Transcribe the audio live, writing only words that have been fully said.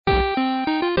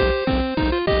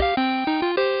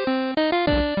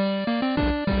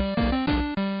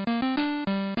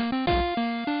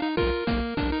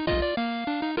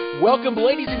Welcome,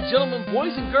 ladies and gentlemen,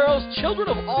 boys and girls, children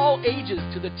of all ages,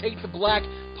 to the Take the Black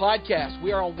podcast.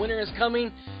 We are on Winter is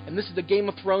Coming, and this is the Game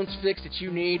of Thrones fix that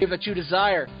you need, that you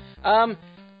desire. I'm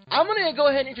going to go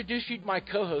ahead and introduce you to my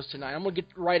co-host tonight. I'm going to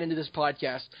get right into this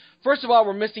podcast. First of all,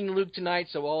 we're missing Luke tonight,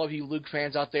 so all of you Luke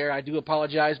fans out there, I do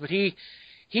apologize, but he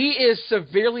is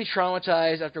severely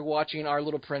traumatized after watching our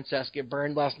little princess get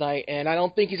burned last night, and I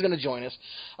don't think he's going to join us.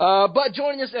 But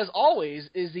joining us, as always,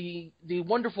 is the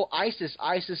wonderful Isis.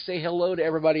 Isis, say hello to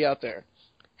everybody out there.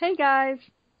 Hey, guys.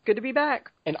 Good to be back.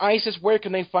 And Isis, where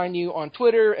can they find you on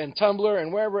Twitter and Tumblr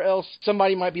and wherever else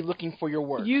somebody might be looking for your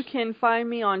work? You can find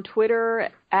me on Twitter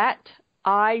at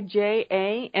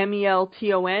IJAMELTON,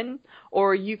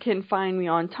 or you can find me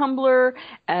on Tumblr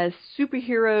as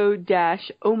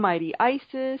superhero-almighty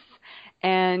Isis,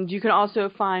 and you can also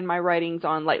find my writings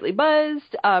on Lightly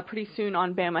Buzzed, pretty soon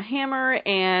on Bama Hammer,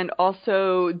 and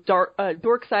also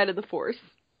Dork Side of the Force.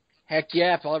 Heck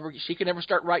yeah, if she can ever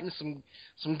start writing some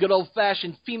good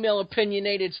old-fashioned female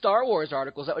opinionated Star Wars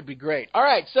articles, that would be great. All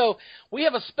right, so we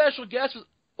have a special guest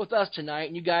with us tonight,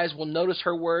 and you guys will notice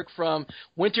her work from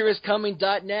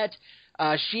winteriscoming.net.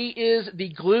 She is the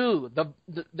glue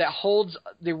that holds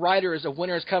the writers of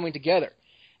Winter is Coming together.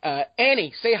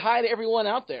 Annie, say hi to everyone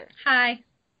out there. Hi.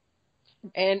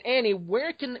 And Annie,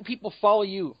 where can people follow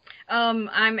you?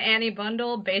 I'm Annie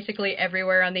Bundle, basically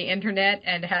everywhere on the internet,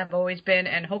 and have always been,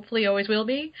 and hopefully always will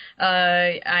be.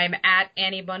 I'm at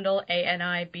Annie Bundle,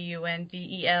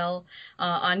 ANIBUNDEL,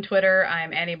 on Twitter.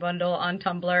 I'm Annie Bundle on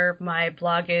Tumblr. My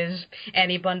blog is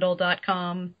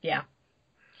anniebundle.com. Yeah.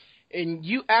 And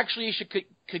you actually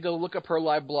could go look up her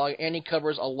live blog. Annie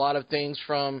covers a lot of things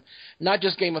from not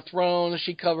just Game of Thrones.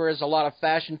 She covers a lot of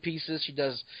fashion pieces. She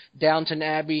does Downton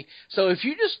Abbey. So if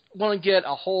you just want to get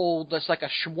that's like a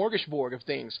smorgasbord of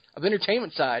things, of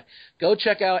entertainment side, go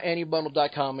check out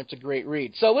anniebundle.com. It's a great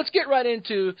read. So let's get right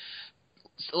into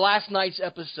last night's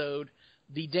episode,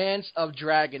 The Dance of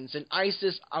Dragons. And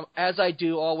Isis, as I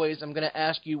do always, I'm going to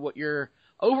ask you what your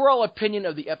overall opinion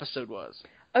of the episode was.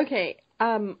 Okay,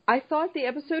 I thought the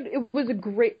episode, it was a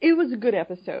good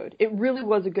episode. It really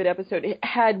was a good episode.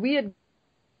 Had we had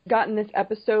gotten this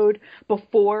episode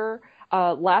before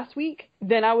last week,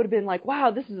 then I would have been like,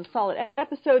 wow, this is a solid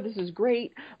episode, this is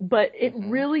great, but it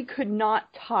really could not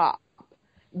top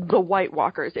the White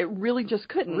Walkers. It really just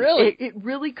couldn't. Really? It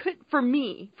really could, for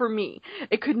me,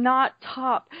 it could not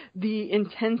top the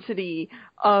intensity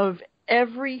of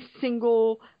every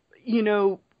single,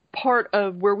 part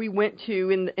of where we went to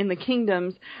in the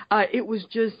kingdoms. It was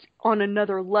just on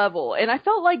another level, and I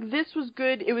felt like this was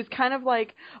good. It was kind of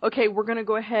like, okay, we're going to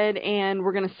go ahead and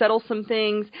we're going to settle some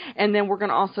things, and then we're going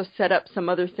to also set up some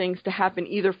other things to happen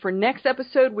either for next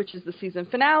episode, which is the season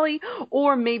finale,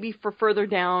 or maybe for further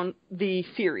down the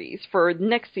series for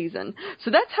next season.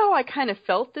 So that's how I kind of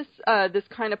felt this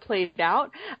kind of played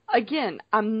out. Again,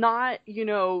 I'm not,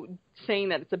 saying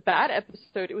that it's a bad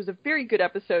episode. It was a very good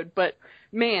episode, but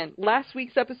man, last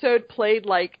week's episode played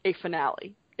like a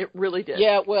finale. It really did.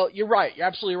 Yeah, well, you're right. You're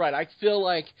absolutely right. I feel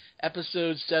like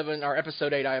episode 7, or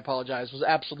episode 8, I apologize, was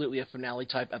absolutely a finale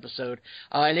type episode.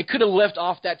 And it could have left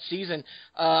off that season.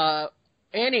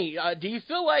 Annie, do you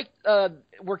feel like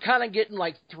we're kind of getting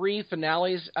like 3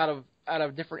 finales out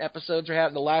of different episodes we're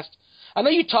having the last? I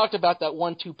know you talked about that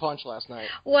 1-2 punch last night.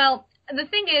 Well, the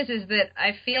thing is that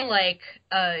I feel like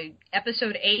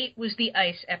episode 8 was the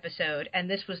ice episode, and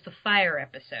this was the fire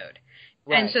episode.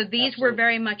 Right, and so these were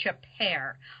very much a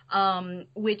pair,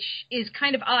 which is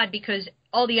kind of odd because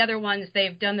all the other ones,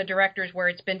 they've done the directors where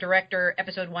it's been director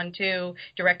episode 1-2,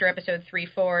 director episode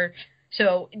 3-4.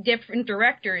 So different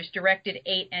directors directed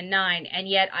 8 and 9, and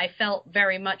yet I felt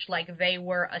very much like they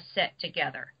were a set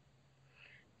together.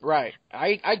 Right.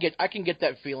 I can get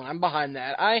that feeling. I'm behind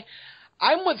that.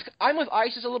 I'm with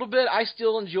Isis a little bit. I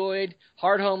still enjoyed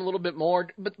Hardhome a little bit more,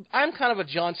 but I'm kind of a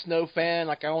Jon Snow fan.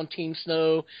 Like, I'm on Team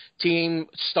Snow, Team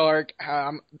Stark.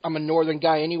 I'm a Northern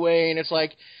guy anyway, and it's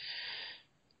like,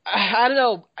 I don't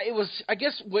know. It was, I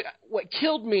guess, what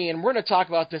killed me, and we're going to talk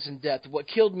about this in depth, what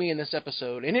killed me in this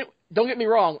episode, and don't get me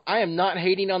wrong, I am not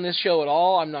hating on this show at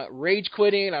all. I'm not rage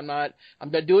quitting. I'm not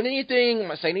doing anything. I'm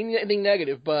not saying anything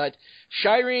negative, but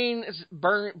Shireen's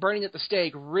burning at the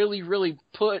stake really, really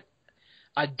put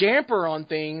a damper on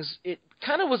things. It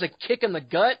kind of was a kick in the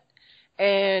gut,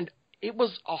 and it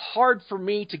was hard for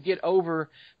me to get over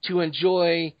to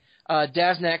enjoy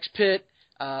Daznak's Pit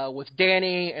with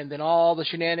Dany, and then all the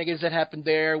shenanigans that happened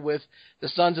there with the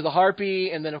Sons of the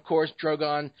Harpy, and then of course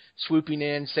Drogon swooping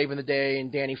in, saving the day,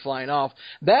 and Dany flying off.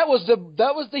 That was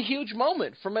the huge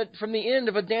moment from the end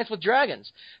of A Dance with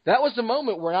Dragons. That was the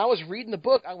moment when I was reading the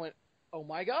book, I went, oh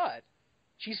my God,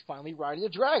 she's finally riding a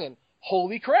dragon.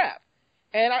 holy crap.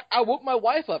 And I woke my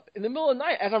wife up in the middle of the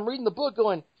night as I'm reading the book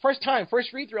going, first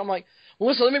read through. I'm like,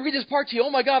 Melissa, let me read this part to you. Oh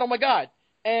my God.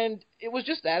 And it was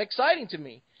just that exciting to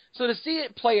me. So to see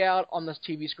it play out on this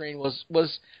TV screen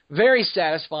was very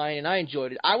satisfying, and I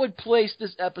enjoyed it. I would place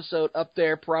this episode up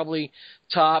there, probably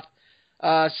top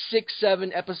 6,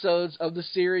 7 episodes of the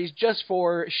series, just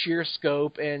for sheer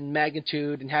scope and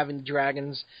magnitude and having the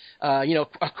dragons, of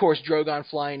course, Drogon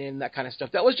flying in, that kind of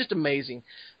stuff. That was just amazing.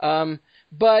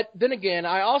 But then again,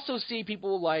 I also see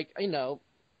people like,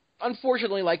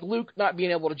 unfortunately, like Luke not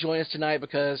being able to join us tonight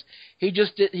because he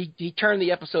turned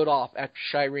the episode off after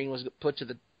Shireen was put to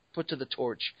the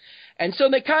torch. And so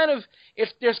they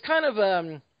there's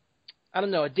I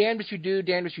don't know, a damned if you do,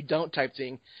 damned if you don't type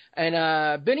thing. And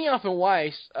Benioff and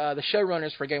Weiss, the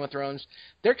showrunners for Game of Thrones,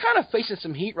 they're kind of facing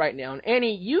some heat right now. And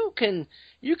Annie, you can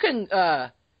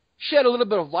shed a little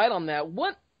bit of light on that.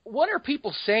 What are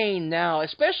people saying now,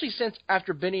 especially since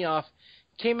after Benioff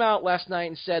came out last night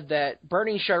and said that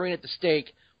burning Shireen at the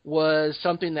stake was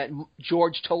something that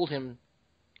George told him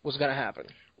was going to happen?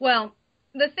 Well,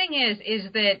 the thing is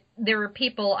that there are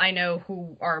people I know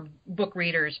who are book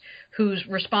readers whose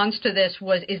response to this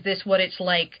was, is this what it's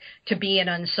like to be an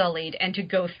Unsullied and to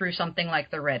go through something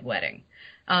like the Red Wedding?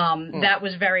 That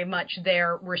was very much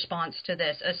their response to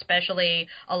this, especially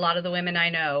a lot of the women I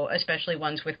know, especially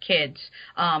ones with kids,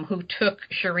 who took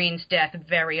Shireen's death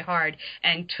very hard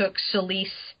and took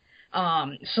Salice's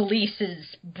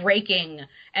breaking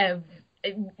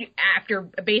after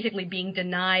basically being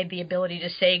denied the ability to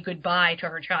say goodbye to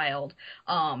her child,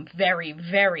 very,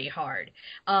 very hard.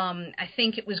 I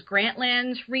think it was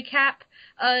Grantland's recap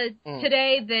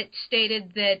today that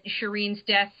stated that Shireen's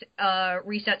death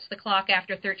resets the clock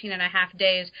after 13 and a half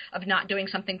days of not doing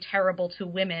something terrible to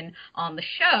women on the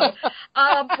show,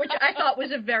 which I thought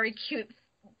was a very cute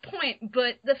point.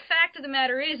 But the fact of the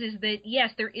matter is that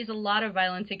yes, there is a lot of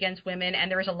violence against women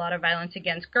and there is a lot of violence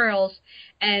against girls,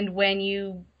 and when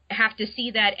you have to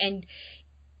see that, and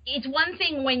it's one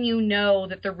thing when you know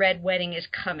that the Red Wedding is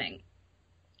coming,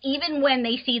 even when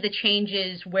they see the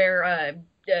changes where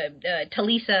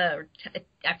Talisa,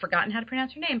 I've forgotten how to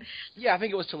pronounce her name. Yeah, I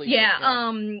think it was Talisa.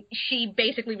 Yeah, she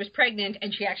basically was pregnant,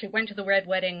 and she actually went to the Red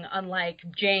Wedding, unlike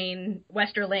Jane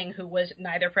Westerling, who was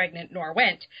neither pregnant nor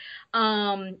went.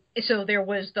 So there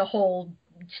was the whole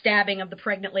stabbing of the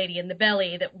pregnant lady in the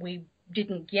belly that we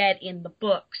didn't get in the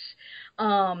books.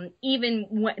 Even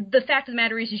when, the fact of the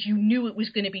matter is you knew it was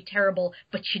going to be terrible,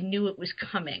 but you knew it was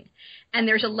coming. And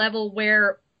there's a level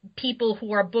where people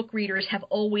who are book readers have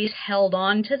always held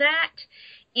on to that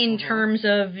in terms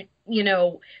of,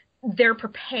 they're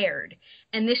prepared.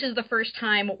 And this is the first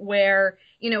time where,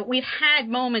 we've had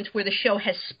moments where the show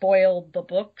has spoiled the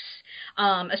books,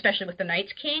 especially with The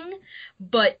Night's King,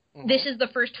 but this is the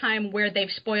first time where they've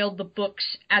spoiled the books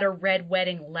at a Red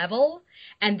Wedding level,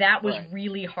 and that was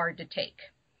really hard to take.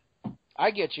 I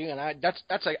get you, and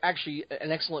that's actually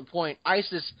an excellent point.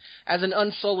 Isis, as an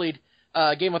Unsullied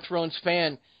Game of Thrones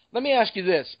fan, let me ask you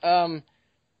this: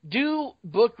 do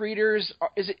book readers?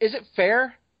 Is it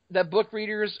fair that book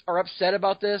readers are upset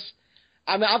about this?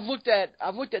 I mean, I've looked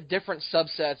at different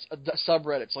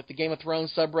subreddits, like the Game of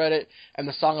Thrones subreddit and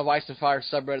the Song of Ice and Fire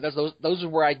subreddit. Those are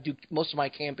where I do most of my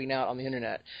camping out on the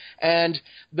internet. And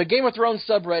the Game of Thrones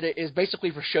subreddit is basically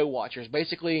for show watchers.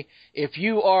 Basically, if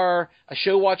you are a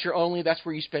show watcher only, that's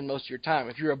where you spend most of your time.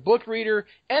 If you're a book reader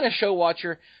and a show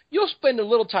watcher, you'll spend a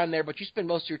little time there, but you spend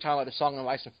most of your time at the Song of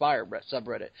Ice and Fire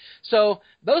subreddit. So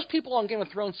those people on Game of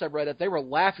Thrones subreddit, they were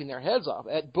laughing their heads off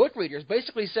at book readers,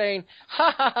 basically saying,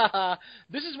 ha ha ha ha,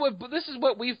 this is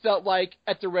what we felt like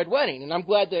at the Red Wedding, and I'm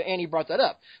glad that Annie brought that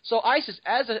up. So Isis,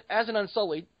 as an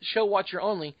Unsullied, show watcher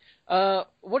only,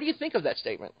 what do you think of that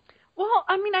statement? Well,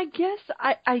 I mean, I guess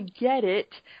I get it.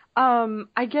 I'm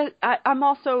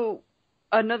also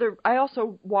I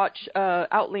also watch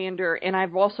Outlander, and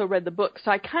I've also read the book,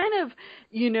 so I kind of,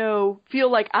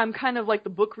 feel like I'm kind of like the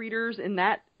book readers in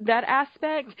that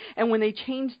aspect. And when they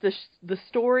change the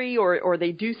story or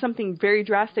they do something very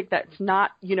drastic that's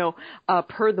not,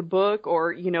 per the book,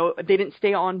 or they didn't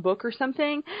stay on book or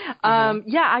something,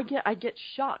 I get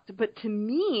shocked. But to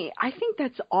me, I think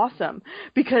that's awesome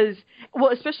because,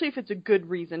 well, especially if it's a good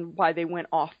reason why they went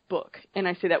off book, and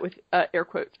I say that with air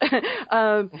quotes.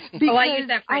 I use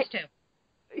that phrase too.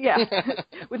 Yeah,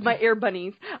 with my air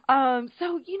bunnies.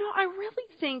 So, I really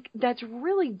think that's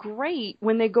really great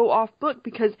when they go off book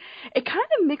because it kind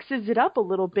of mixes it up a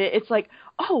little bit. It's like,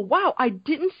 oh, wow, I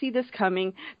didn't see this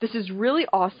coming. This is really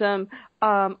awesome.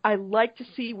 I like to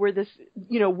see where this,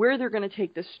 where they're going to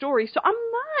take this story. So I'm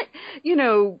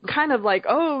kind of like,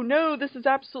 oh no, this is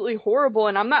absolutely horrible.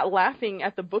 And I'm not laughing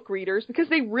at the book readers because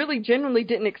they really genuinely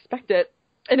didn't expect it.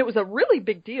 And it was a really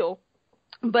big deal.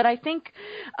 But I think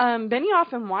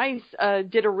Benioff and Weiss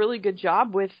did a really good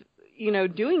job with,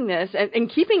 doing this and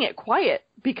keeping it quiet,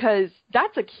 because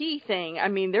that's a key thing. I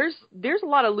mean, there's a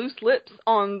lot of loose lips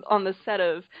on the set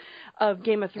of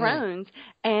Game of Thrones,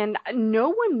 and no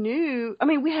one knew. I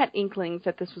mean, we had inklings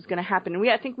that this was going to happen. And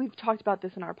I think we've talked about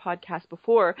this in our podcast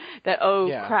before, that,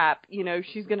 crap,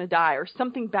 she's going to die or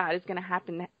something bad is going to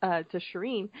happen to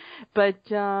Shireen. But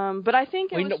I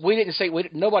think we didn't say,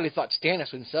 nobody thought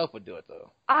Stannis himself would do it,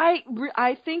 though.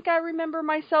 I think I remember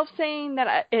myself saying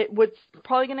that what's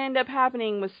probably going to end up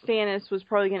happening was Stannis was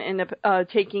probably going to end up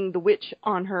taking the witch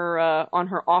on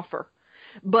her offer.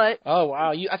 But oh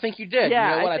wow, I think you did.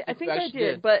 Yeah, you know what? I think I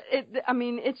did. But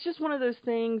it's just one of those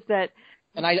things that.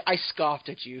 And I scoffed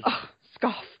at you. Oh,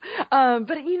 scoff.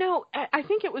 But I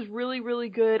think it was really, really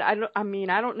good. I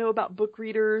don't know about book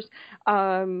readers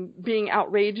being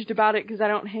outraged about it, because I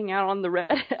don't hang out on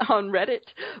Reddit.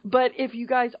 But if you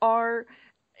guys are,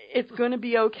 it's going to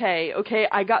be okay. Okay,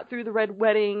 I got through the Red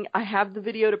Wedding. I have the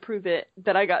video to prove it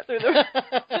that I got through the.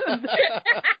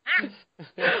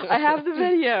 I have the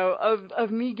video of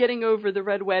me getting over the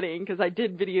Red Wedding, because I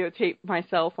did videotape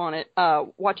myself on it,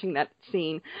 watching that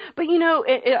scene. But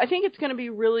I think it's going to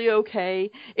be really okay.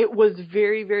 It was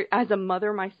very, very, as a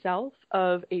mother myself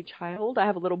of a child, I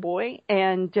have a little boy,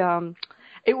 and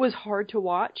it was hard to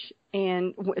watch,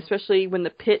 and especially when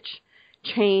the pitch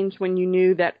changed, when you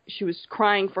knew that she was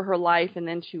crying for her life, and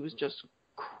then she was just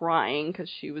crying because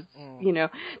she was,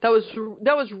 that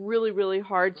was really, really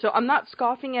hard. So I'm not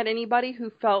scoffing at anybody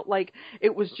who felt like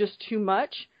it was just too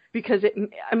much, because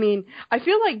I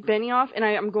feel like Benioff, and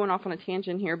I'm going off on a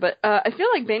tangent here, but I feel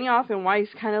like Benioff and Weiss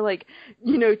kind of like,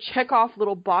 check off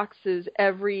little boxes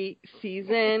every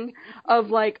season of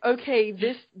like, okay,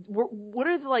 what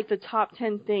are the top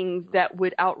 10 things that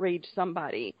would outrage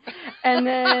somebody? And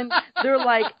then they're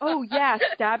like, oh yeah,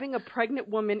 stabbing a pregnant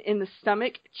woman in the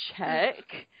stomach, check.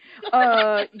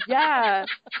 Yeah,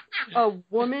 a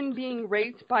woman being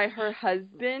raped by her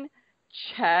husband,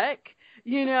 check.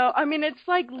 It's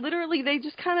like literally they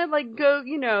just kind of like go,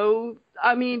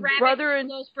 brother and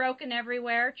those broken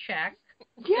everywhere, check.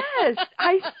 Yes,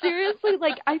 I seriously,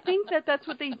 I think that's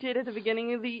what they did at the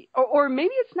beginning of or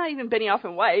maybe it's not even Benioff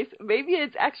and Weiss. Maybe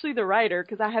it's actually the writer,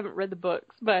 because I haven't read the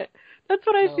books, but that's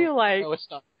what I feel like. No, it's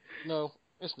not. No,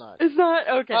 it's not. It's not?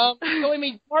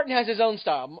 Okay. Martin has his own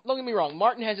style. Don't get me wrong.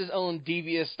 Martin has his own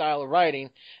devious style of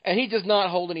writing, and he does not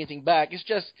hold anything back. It's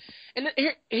just, and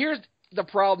here's the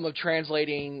problem of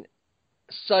translating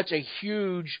such a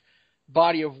huge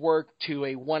body of work to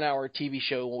a 1-hour TV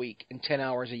show a week and 10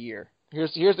 hours a year.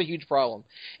 Here's the huge problem,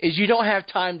 is you don't have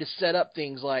time to set up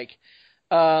things like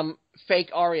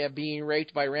fake Arya being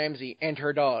raped by Ramsay and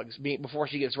her dogs before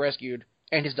she gets rescued,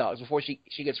 and his dogs, before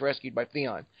she gets rescued by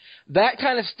Theon. That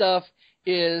kind of stuff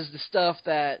is the stuff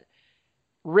that,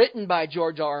 written by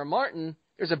George R.R. Martin,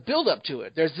 there's a build-up to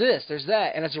it. There's this, there's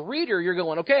that. And as a reader, you're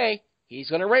going, okay, he's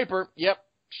going to rape her. Yep,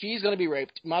 she's going to be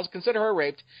raped. Might as well consider her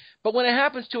raped. But when it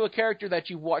happens to a character that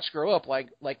you've watched grow up, like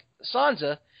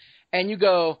Sansa, and you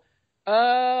go,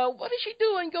 what is she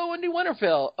doing going to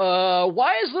Winterfell?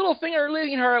 Why is Littlefinger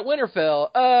leaving her at Winterfell?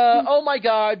 Oh my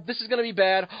God, this is going to be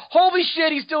bad. Holy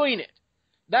shit, he's doing it.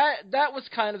 That was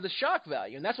kind of the shock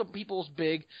value, and that's what people's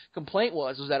big complaint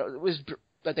was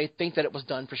that they think that it was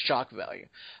done for shock value.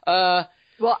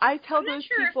 Well, I tell those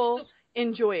people,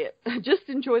 enjoy it. Just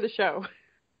enjoy the show.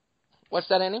 What's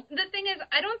that, Annie? The thing is,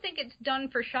 I don't think it's done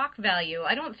for shock value.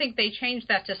 I don't think they changed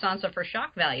that to Sansa for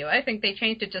shock value. I think they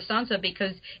changed it to Sansa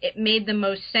because it made the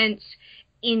most sense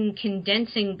in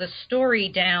condensing the story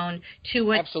down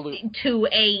to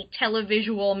a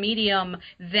televisual medium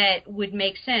that would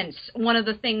make sense. One of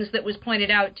the things that was pointed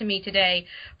out to me today,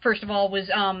 first of all, was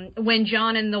when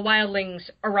Jon and the wildlings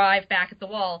arrive back at the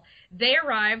Wall, they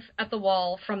arrive at the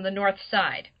Wall from the north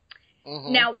side.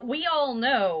 Mm-hmm. Now, we all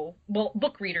know, well,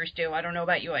 book readers do, I don't know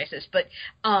about you, Isis, but,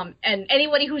 and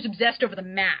anybody who's obsessed over the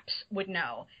maps would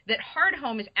know that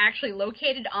Hardhome is actually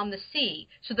located on the sea,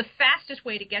 so the fastest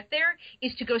way to get there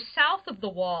is to go south of the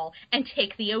Wall and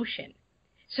take the ocean.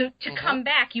 So to come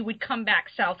back, you would come back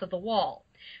south of the Wall.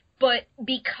 But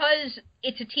because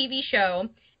it's a TV show,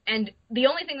 and the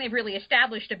only thing they've really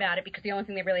established about it, because the only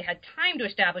thing they really had time to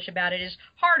establish about it, is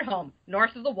Hardhome,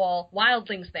 north of the Wall,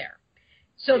 wildlings there.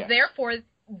 So therefore,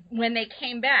 when they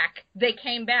came back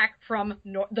from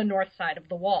the north side of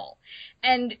the Wall.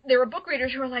 And there were book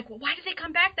readers who were like, well, why did they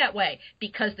come back that way?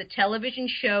 Because the television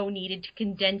show needed to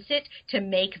condense it to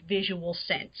make visual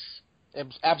sense.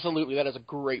 Absolutely, that is a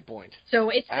great point. So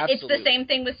it's the same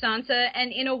thing with Sansa,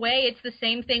 and in a way, it's the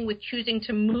same thing with choosing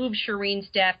to move Shireen's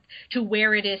death to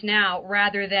where it is now,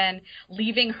 rather than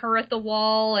leaving her at the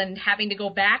wall and having to go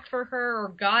back for her, or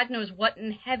God knows what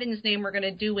in heaven's name we're going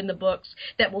to do in the books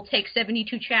that will take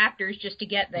 72 chapters just to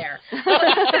get there. But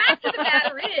the fact of the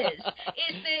matter is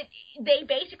that they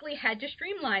basically had to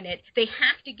streamline it. They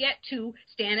have to get to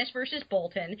Stannis versus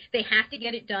Bolton. They have to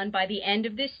get it done by the end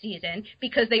of this season,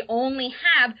 because they only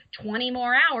have 20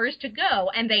 more hours to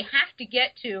go, and they have to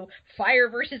get to fire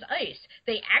versus ice.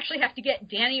 They actually have to get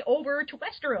Dany over to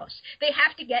Westeros. They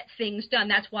have to get things done.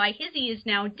 That's why Hizzy is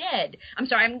now dead. I'm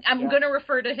sorry, I'm going to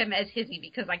refer to him as Hizzy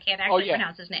because I can't actually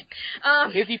pronounce his name.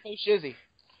 Hizzy post Shizzy.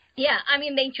 Yeah, I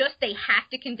mean, they have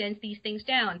to condense these things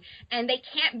down. And they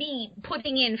can't be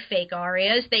putting in fake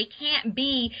Arias. They can't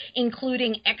be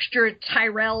including extra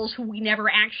Tyrells who we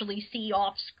never actually see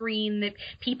off screen that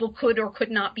people could or could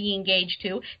not be engaged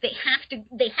to. They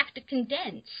have to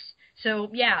condense. So,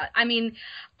 yeah, I mean,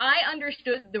 I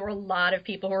understood there were a lot of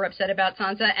people who were upset about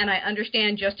Sansa, and I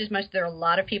understand just as much there are a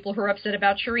lot of people who are upset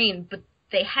about Shireen, but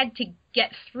they had to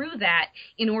get through that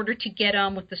in order to get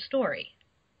on with the story.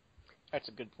 That's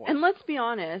a good point. And let's be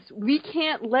honest, we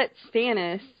can't let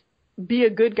Stannis be a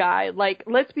good guy. Like,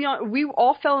 let's be honest, we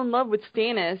all fell in love with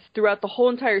Stannis throughout the whole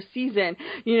entire season,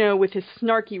 with his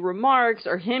snarky remarks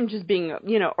or him just being,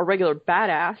 a regular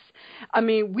badass. I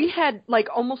mean, we had,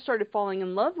 almost started falling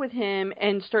in love with him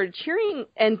and started cheering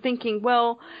and thinking,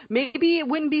 well, maybe it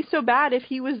wouldn't be so bad if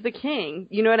he was the king.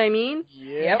 You know what I mean?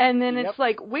 Yep. And then it's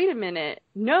like, wait a minute.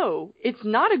 No, it's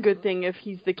not a good thing if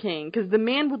he's the king, because the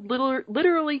man would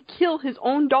literally kill his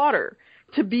own daughter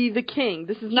to be the king.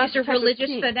 This is not He's a religious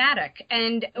fanatic.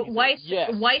 And Weiss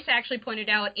actually pointed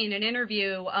out in an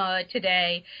interview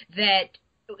today that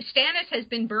Stannis has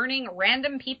been burning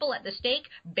random people at the stake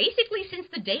basically since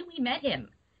the day we met him.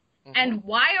 Mm-hmm. And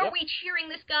why are we cheering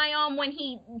this guy on when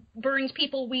he burns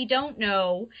people we don't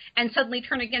know and suddenly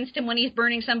turn against him when he's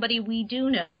burning somebody we do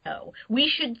know?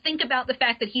 We should think about the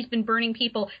fact that he's been burning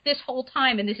people this whole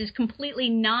time, and this is completely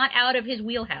not out of his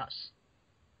wheelhouse.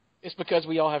 It's because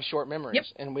we all have short memories,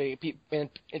 yep. and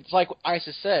it's like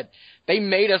Isis said, they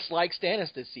made us like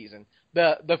Stannis this season.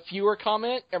 The fewer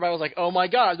comment, everybody was like, "Oh my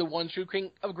God, the one true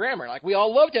king of grammar!" Like we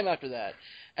all loved him after that.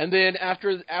 And then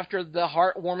after the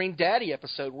heartwarming daddy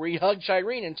episode where he hugged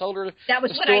Shireen and told her that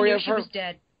was the when story I knew of she her, was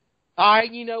dead.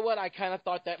 You know what? I kind of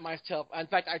thought that myself. In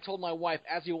fact, I told my wife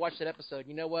as we watched that episode,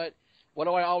 you know what? What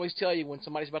do I always tell you when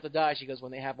somebody's about to die? She goes,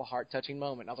 when they have a heart-touching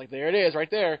moment. I was like, there it is, right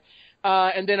there.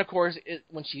 And then, of course,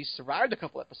 when she survived a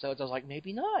couple episodes, I was like,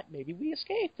 maybe not. Maybe we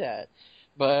escaped that.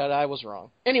 But I was wrong.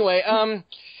 Anyway,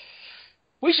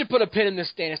 we should put a pin in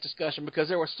this Stannis discussion because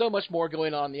there was so much more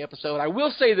going on in the episode. I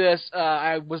will say this.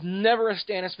 I was never a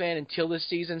Stannis fan until this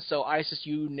season, so Isis,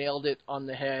 you nailed it on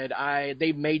the head.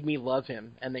 They made me love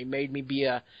him, and they made me be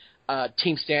a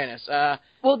Team Stannis.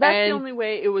 Well, that's the only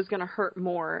way it was going to hurt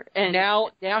more. And now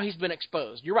he's been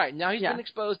exposed. You're right. Now he's been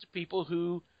exposed to people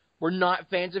who were not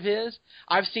fans of his.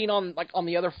 I've seen on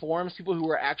the other forums people who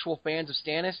were actual fans of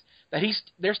Stannis that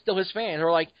they're still his fans.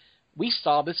 They're like, we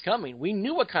saw this coming. We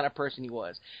knew what kind of person he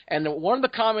was. And one of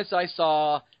the comments I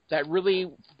saw that really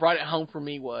brought it home for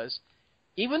me was,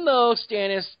 even though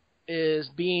Stannis is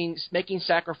making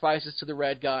sacrifices to the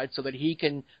Red God so that he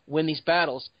can win these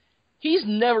battles, he's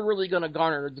never really going to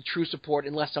garner the true support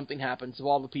unless something happens of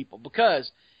all the people.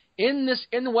 Because in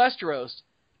Westeros,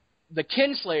 the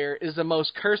Kinslayer is the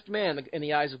most cursed man in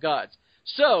the eyes of gods.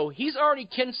 So he's already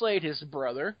kinslayed his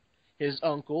brother, his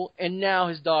uncle, and now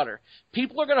his daughter.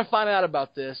 People are going to find out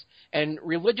about this, and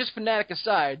religious fanatic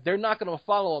aside, they're not going to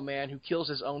follow a man who kills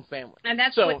his own family. And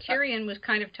that's what Tyrion was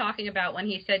kind of talking about when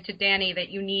he said to Dany that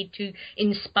you need to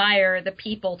inspire the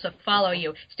people to follow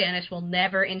you. Stannis will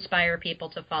never inspire people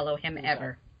to follow him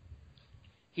ever.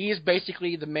 He is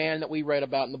basically the man that we read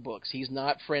about in the books. He's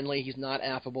not friendly. He's not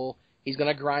affable. He's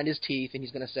going to grind his teeth, and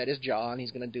he's going to set his jaw, and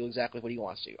he's going to do exactly what he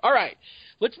wants to. All right,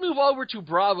 let's move over to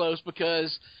Braavos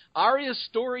because Arya's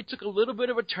story took a little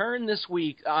bit of a turn this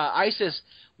week. Isis,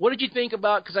 what did you think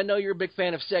about, because I know you're a big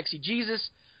fan of Sexy Jesus,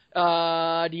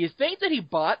 do you think that he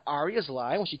bought Arya's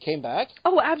lie when she came back?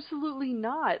 Oh, absolutely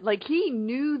not. Like, he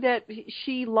knew that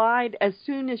she lied as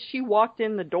soon as she walked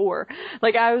in the door.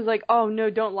 Like, I was like, oh, no,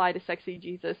 don't lie to Sexy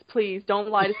Jesus. Please, don't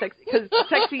lie to Sexy, because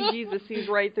Sexy Jesus sees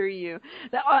right through you.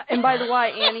 And by the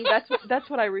way, Annie, that's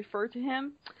what I refer to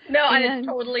him. No, and it's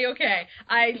totally okay.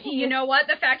 You know what?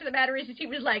 The fact of the matter is he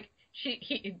was like,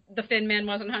 the Finn man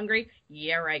wasn't hungry?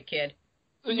 Yeah, right, kid.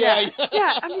 Yeah.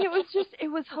 I mean,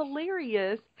 it was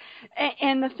hilarious.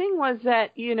 And the thing was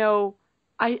that,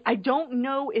 I don't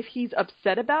know if he's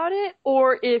upset about it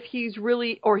or if he's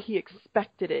really, or he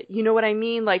expected it. You know what I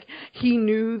mean? Like, he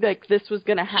knew that this was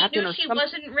going to happen. He knew she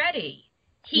wasn't ready.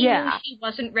 He knew she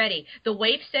wasn't ready. The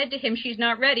waif said to him, she's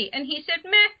not ready. And he said,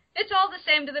 meh, it's all the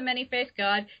same to the many-faced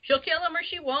god. She'll kill him or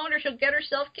she won't, or she'll get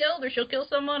herself killed, or she'll kill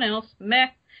someone else. Meh.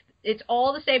 It's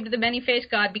all the same to the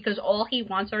many-faced god because all he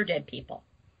wants are dead people.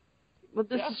 Well,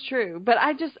 this is true. But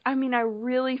I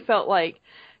really felt like,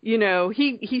 you know,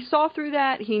 he saw through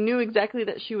that. He knew exactly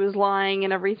that she was lying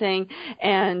and everything.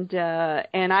 And But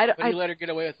he let her get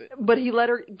away with it. But he let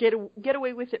her get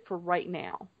away with it for right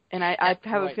now. And I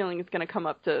have a feeling it's going to come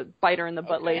up to bite her in the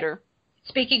butt later.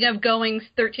 Speaking of going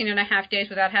 13 and a half days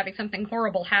without having something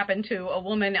horrible happen to a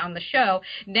woman on the show,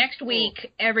 next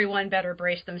week everyone better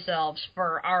brace themselves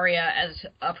for Arya as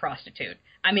a prostitute.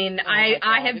 I mean,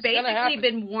 I have basically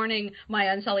been warning my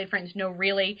Unsullied friends, no,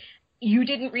 really, you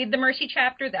didn't read the Mercy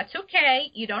chapter. That's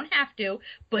okay. You don't have to.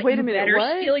 But you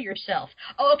better steal yourself.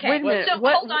 Oh, okay. Wait a minute. So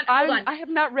hold on. I have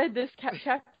not read this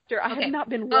chapter. I have not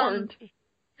been warned.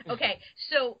 Okay,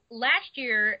 so last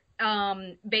year,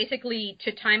 basically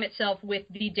to time itself with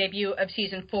the debut of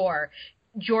Season 4,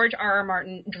 George R.R.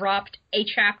 Martin dropped a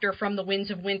chapter from The Winds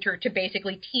of Winter to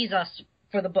basically tease us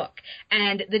for the book.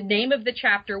 And the name of the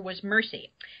chapter was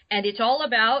Mercy. And it's all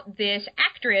about this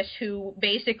actress who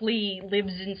basically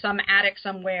lives in some attic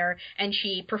somewhere, and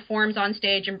she performs on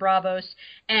stage in Bravos,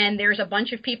 and there's a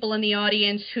bunch of people in the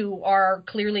audience who are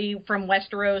clearly from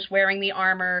Westeros wearing the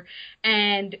armor,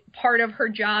 and part of her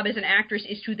job as an actress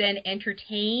is to then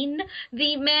entertain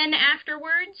the men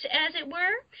afterwards, as it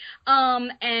were.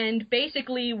 And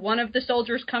basically one of the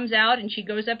soldiers comes out, and she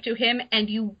goes up to him, and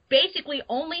you basically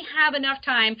only have enough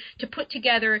time to put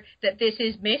together that this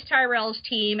is Mace Tyrell's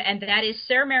team, and that is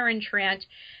Ser Meryn Trant,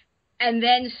 and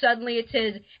then suddenly it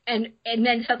says, and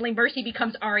then suddenly Mercy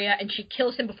becomes Arya, and she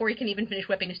kills him before he can even finish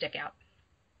whipping his dick out.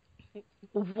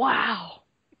 Wow.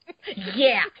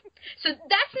 Yeah. So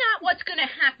that's not what's going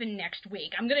to happen next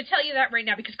week. I'm going to tell you that right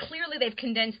now, because clearly they've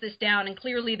condensed this down, and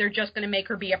clearly they're just going to make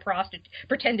her be a prostitute,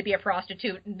 pretend to be a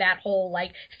prostitute, and that whole,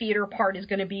 like, theater part is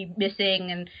going to be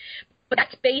missing, but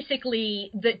that's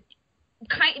basically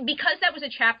because that was a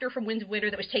chapter from Winds of Winter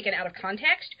that was taken out of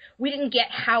context, we didn't get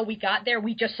how we got there.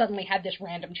 We just suddenly had this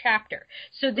random chapter.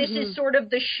 So this is sort of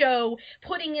the show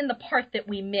putting in the part that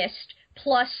we missed,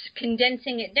 plus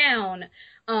condensing it down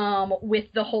with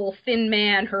the whole Thin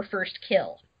Man, her first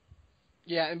kill.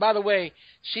 Yeah, and by the way,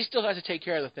 she still has to take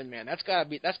care of the Thin Man. That's got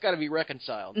to be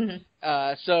reconciled.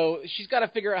 Mm-hmm. So she's got to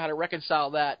figure out how to reconcile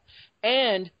that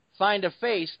and find a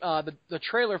face. The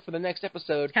trailer for the next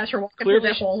episode has her walking through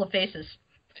the Hall of Faces.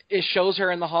 It shows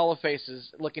her in the Hall of Faces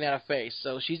looking at a face.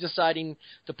 So she's deciding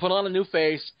to put on a new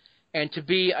face and to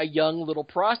be a young little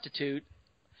prostitute.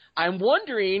 I'm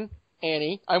wondering,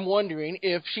 Annie,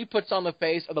 if she puts on the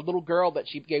face of the little girl that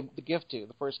she gave the gift to,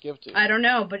 the first gift to. I don't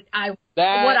know, but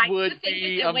that would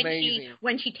be amazing.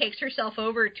 When she takes herself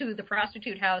over to the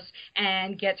prostitute house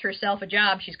and gets herself a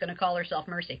job, she's going to call herself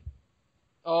Mercy.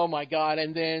 Oh, my God.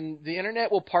 And then the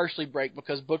internet will partially break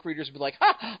because book readers will be like,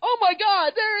 ha, oh, my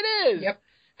God, there it is. Yep.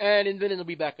 And then it'll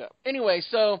be back up. Anyway,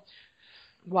 so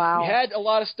wow, we had a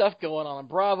lot of stuff going on.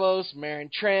 Bravos,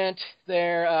 Meryn Trant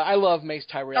there. I love Mace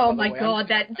Tyrell. Oh, my God,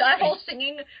 that whole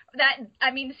singing,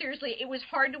 seriously, it was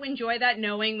hard to enjoy that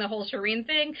knowing the whole Shireen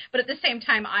thing, but at the same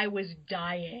time, I was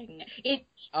dying.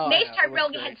 Mace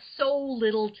Tyrell had so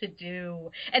little to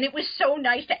do, and it was so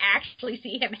nice to actually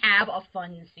see him have a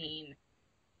fun scene.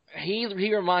 He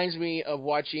reminds me of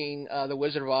watching The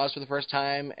Wizard of Oz for the first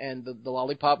time, and the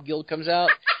Lollipop Guild comes out.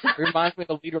 He reminds me of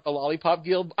the leader of the Lollipop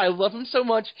Guild. I love him so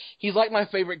much. He's like my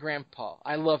favorite grandpa.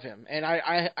 I love him, and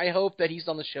I hope that he's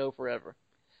on the show forever.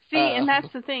 See, and that's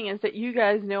the thing, is that you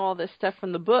guys know all this stuff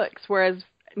from the books, whereas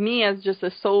me as just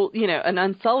a soul, an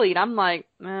Unsullied, I'm like,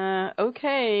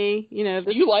 okay,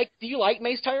 Do you like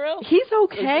Mace Tyrell? He's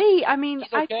okay. I mean,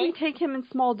 I can take him in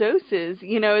small doses.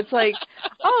 It's like,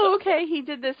 oh, okay, he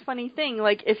did this funny thing.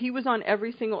 Like, if he was on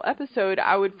every single episode,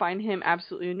 I would find him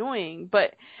absolutely annoying.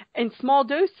 But in small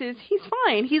doses, he's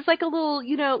fine. He's like a little,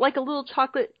 like a little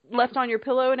chocolate left on your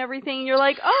pillow and everything. And you're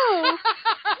like, oh, look,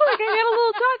 I got a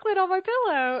little chocolate on my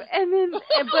pillow. And then,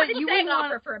 but you wouldn't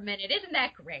want for a minute. Isn't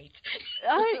that great?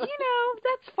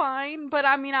 That's fine. But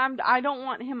I mean, I don't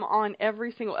want him on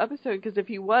every single episode, because if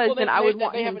he was, then I would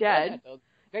want him dead.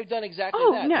 They've done exactly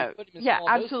that. Oh, no. Yeah,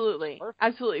 absolutely.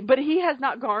 Absolutely. But he has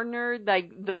not garnered, like,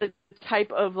 the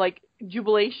type of, like,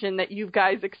 jubilation that you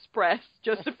guys expressed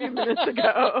just a few minutes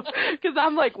ago, because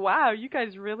I'm like, wow, you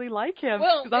guys really like him.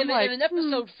 Well, I'm in an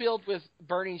episode filled with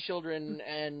burning children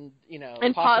and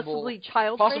and possibly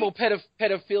child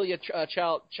pedophilia,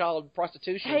 child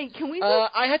prostitution. Hey, can we?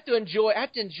 I have to enjoy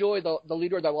the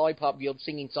leader of the Lollipop Guild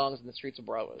singing songs in the streets of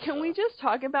Bravo. Can we just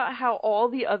talk about how all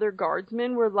the other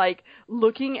guardsmen were like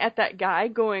looking at that guy,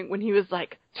 going when he was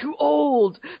like too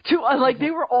old, like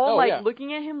they were all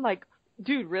looking at him like,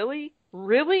 dude, really?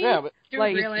 Yeah, but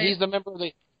like, he's the member of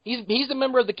the he's the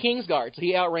member of the King's Guard, so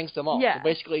he outranks them all. Yeah. So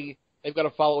basically, they've got to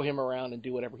follow him around and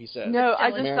do whatever he says. No,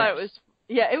 I just thought it was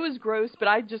it was gross, but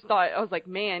I just thought, I was like,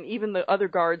 man, even the other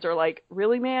guards are like,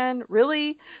 really, man,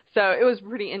 really? So it was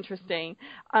pretty interesting.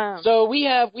 So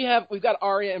we've got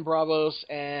Arya and Braavos,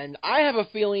 and I have a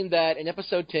feeling that in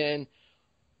episode 10.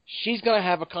 She's going to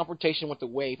have a confrontation with the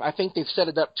Waif. I think they've set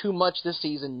it up too much this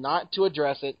season not to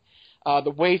address it.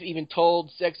 The Waif even told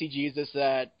Sexy Jesus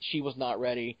that she was not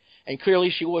ready, and clearly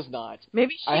she was not.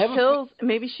 Maybe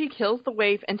she kills the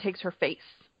Waif and takes her face.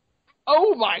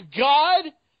 Oh my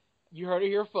God! You heard it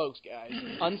here, folks, guys.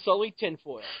 Unsullied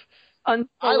tinfoil. I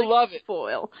love it.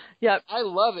 Foil. Yep. I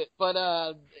love it, but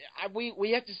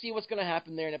we have to see what's going to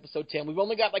happen there in episode 10. We've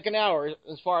only got like an hour,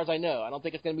 as far as I know. I don't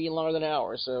think it's going to be longer than an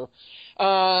hour. So,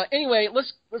 anyway,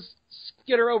 let's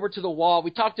get her over to the wall. We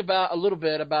talked a little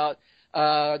bit about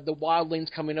the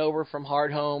wildlings coming over from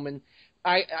Hardhome, and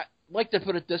I like to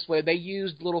put it this way: they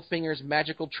used Littlefinger's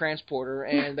magical transporter,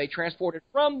 and they transported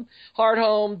from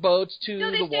Hardhome boats to the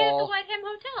wall. No, they stayed at the Whiteham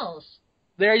hotels.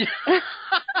 There you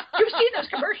You've seen those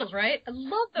commercials, right? I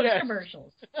love those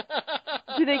commercials.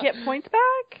 Do they get points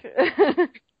back?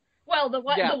 Well, the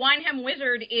Wineham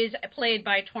Wizard is played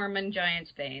by Tormund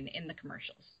Giantsbane in the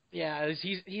commercials. Yeah,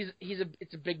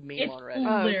 it's a big meme already.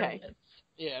 Hilarious. Okay.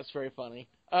 Yeah, it's very funny.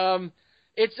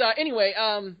 Anyway,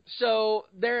 so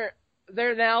they're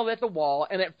now at the wall,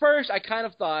 and at first I kind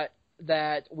of thought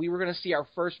that we were going to see our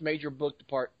first major book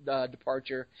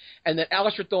departure, and that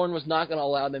Alistair Thorne was not going to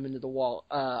allow them into the wall.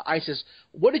 Isis,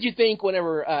 what did you think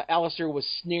whenever Alistair was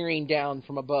sneering down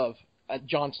from above at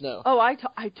Jon Snow? Oh, I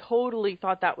totally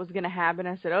thought that was going to happen.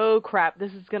 I said, oh, crap,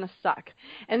 this is going to suck.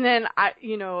 And then,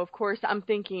 of course, I'm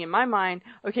thinking in my mind,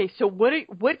 okay, so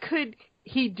what could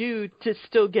he do to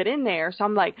still get in there? So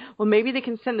I'm like, well, maybe they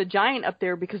can send the giant up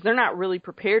there because they're not really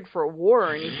prepared for a war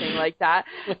or anything like that.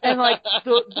 And like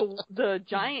the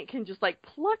giant can just like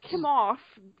pluck him off,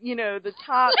 the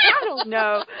top. I don't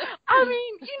know.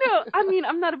 I mean,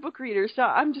 I'm not a book reader, so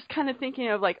I'm just kind of thinking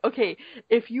of like, okay,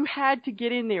 if you had to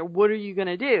get in there, what are you going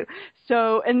to do?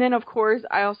 So, and then of course,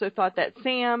 I also thought that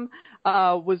Sam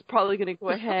was probably going to go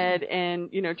ahead and,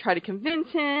 try to convince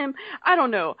him. I don't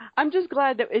know. I'm just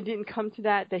glad that it didn't come to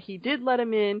that he did let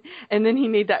him in, and then he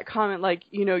made that comment like,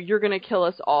 you're going to kill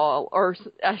us all, or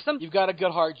something. You've got a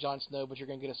good heart, Jon Snow, but you're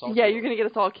going to get us all killed. Yeah, you're going to get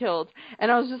us all killed.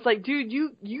 And I was just like, dude,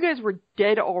 you guys were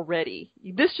dead already.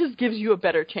 This just gives you a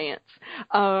better chance.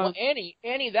 Well,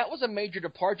 Annie, that was a major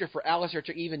departure for Alistair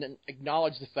to even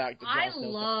acknowledge the fact that Jon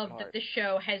Snow's love that the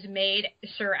show has made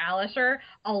Sir Alistair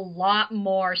a lot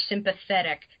more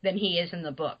sympathetic than he is in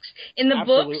the books. In the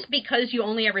books, because you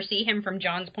only ever see him from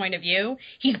Jon's point of view,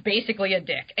 he's basically a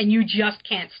dick, and you just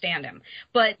can't stand him.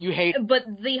 But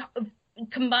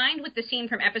combined with the scene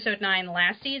from episode 9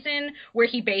 last season, where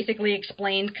he basically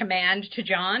explained command to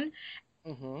Jon,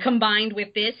 combined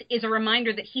with this, is a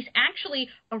reminder that he's actually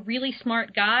a really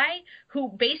smart guy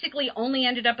who basically only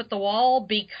ended up at the wall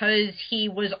because he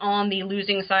was on the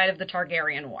losing side of the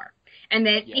Targaryen war. And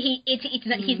that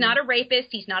he's not a rapist,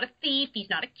 he's not a thief, he's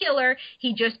not a killer.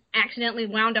 He just accidentally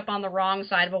wound up on the wrong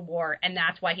side of a war, and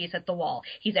that's why he's at the wall.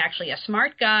 He's actually a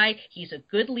smart guy, he's a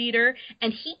good leader,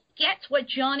 and he gets what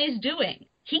Jon is doing.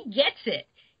 He gets it.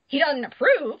 He doesn't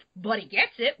approve, but he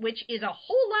gets it, which is a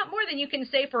whole lot more than you can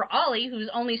say for Ollie, whose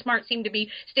only smart seemed to be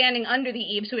standing under the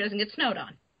eaves so he doesn't get snowed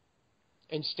on.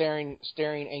 And staring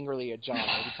angrily at Jon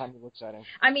every time he looks at him.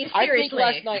 I mean, seriously.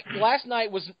 I think last night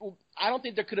was, I don't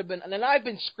think there could have been, and I've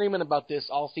been screaming about this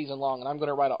all season long, and I'm going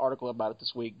to write an article about it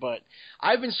this week, but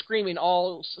I've been screaming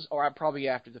probably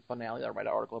after the finale, I'll write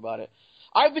an article about it.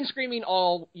 I've been screaming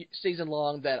all season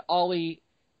long that Ollie,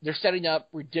 they're setting up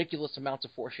ridiculous amounts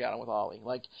of foreshadowing with Ollie.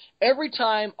 Like, every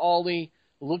time Ollie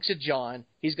looks at Jon,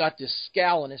 he's got this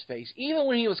scowl on his face. Even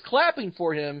when he was clapping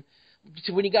for him,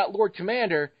 when he got Lord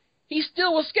Commander, he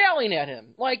still was scowling at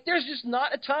him. Like, there's just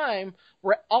not a time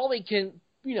where Ollie can,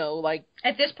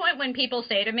 At this point, when people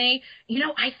say to me,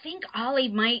 I think Ollie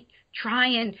might try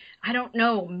and, I don't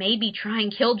know, maybe try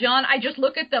and kill Jon, I just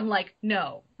look at them like,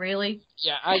 no, really?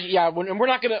 Yeah, and we're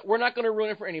not gonna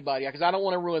ruin it for anybody, because I don't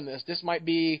want to ruin this. This might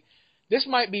be this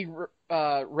might be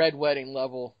Red Wedding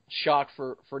level shock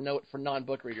for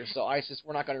non-book readers. So ISIS,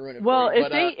 we're not going to ruin it. Well, for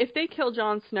you, if they kill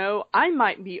Jon Snow, I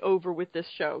might be over with this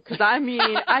show because I mean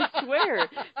I swear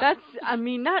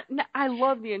I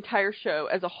love the entire show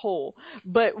as a whole,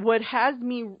 but what has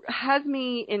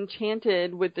me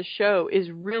enchanted with the show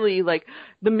is really like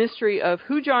the mystery of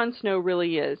who Jon Snow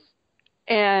really is,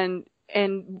 and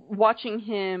watching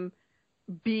him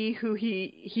be who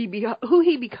he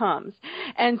becomes.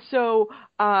 And so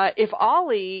if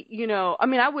Ollie, I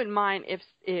mean, I wouldn't mind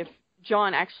if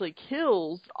John actually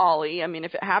kills Ollie. I mean,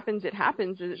 if it happens, it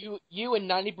happens. You and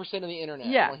 90% of the internet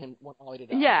want Ollie to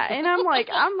die. Yeah, and I'm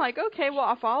like, okay,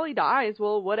 well, if Ollie dies,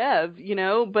 well, whatever,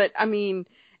 But I mean,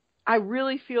 I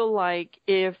really feel like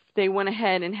if they went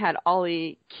ahead and had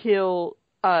Ollie kill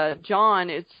John,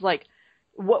 it's like,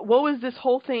 what was this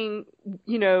whole thing,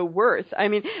 worth? I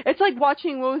mean, it's like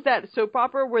watching, what was that soap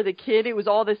opera where it was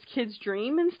all this kid's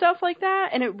dream and stuff like that,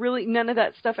 and it really, none of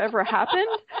that stuff ever happened.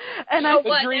 And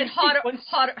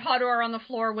Hodor on the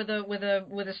floor with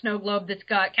a snow globe that's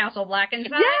got Castle Black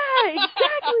inside. Yeah,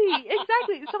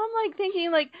 exactly. So I'm like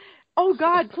thinking like, oh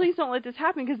God, please don't let this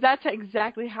happen, because that's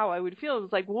exactly how I would feel. It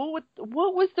was like, well,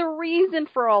 what was the reason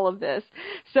for all of this?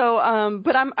 So,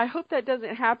 but I hope that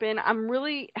doesn't happen. I'm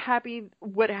really happy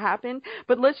what happened,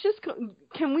 but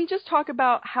can we just talk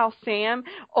about how Sam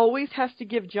always has to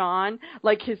give John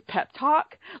like his pep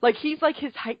talk? Like he's like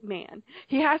his hype man.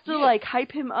 He has to like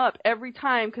hype him up every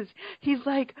time, because he's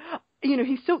like,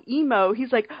 he's so emo.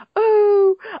 He's like,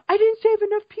 oh, I didn't save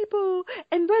enough people,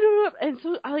 and blah, blah, blah. And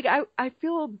so, like, I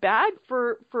feel bad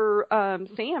for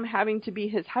Sam having to be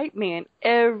his hype man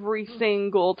every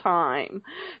single time.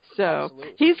 So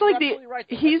Absolutely. he's like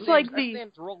he's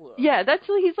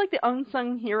the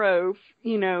unsung hero,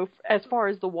 as far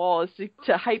as the wall is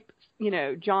to hype,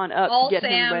 John up, all to get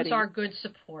Sams him ready. are good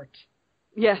support.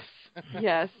 Yes.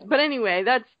 But anyway,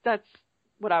 that's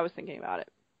what I was thinking about it.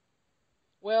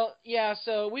 Well, yeah,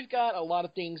 so we've got a lot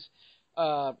of things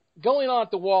going on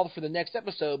at the wall for the next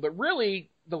episode, but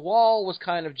really the wall was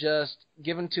kind of just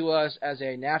given to us as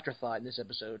an afterthought in this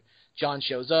episode. John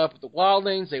shows up with the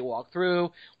wildlings, they walk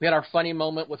through. We had our funny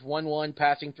moment with 1-1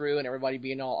 passing through and everybody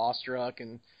being all awestruck,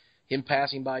 and him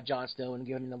passing by Jon Snow and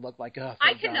giving him the look like, oh,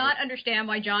 I cannot understand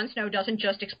why Jon Snow doesn't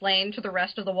just explain to the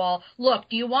rest of the wall, look,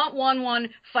 do you want 1-1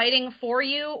 fighting for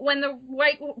you when the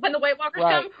White Walkers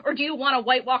come, or do you want a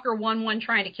White Walker 1-1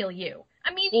 trying to kill you?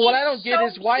 I mean, what I don't get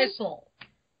is why simple.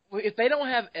 If they don't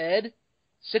have Ed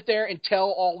sit there and tell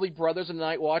all the brothers of the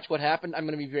Night Watch what happened, I'm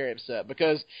going to be very upset,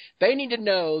 because they need to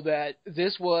know that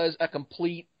this was a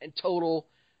complete and total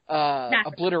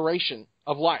obliteration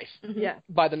of life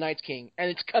by the Night's King, and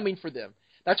it's coming for them.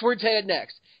 That's where it's headed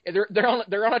next. They're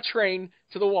on a train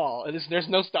to the wall, and there's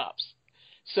no stops.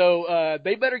 So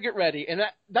they better get ready. And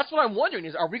that's what I'm wondering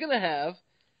is, are we going to have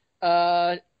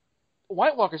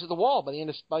White Walkers at the wall by the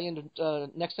end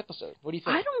of next episode? What do you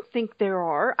think? I don't think there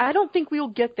are. I don't think we'll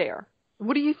get there.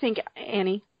 What do you think,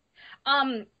 Annie?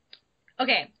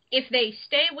 Okay. If they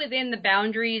stay within the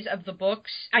boundaries of the books,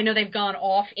 I know they've gone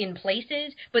off in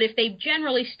places, but if they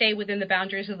generally stay within the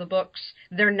boundaries of the books,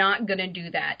 they're not going to do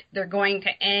that. They're going to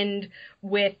end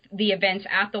with the events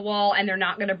at the wall, and they're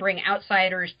not going to bring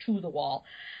outsiders to the wall.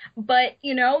 But,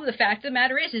 the fact of the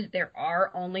matter is there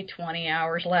are only 20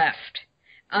 hours left.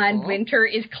 And winter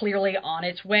is clearly on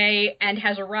its way and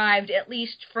has arrived, at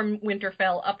least from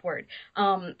Winterfell upward.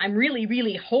 I'm really,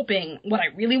 really hoping what I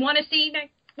really want to see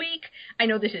next week. I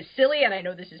know this is silly and I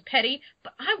know this is petty,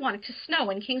 but I want it to snow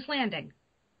in King's Landing.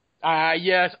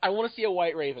 Yes, I want to see a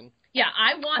white raven. Yeah,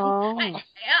 I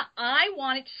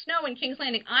want it to snow in King's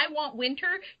Landing. I want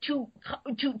winter to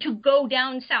go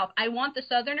down south. I want the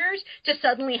Southerners to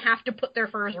suddenly have to put their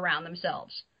furs around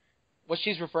themselves. What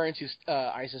she's referring to,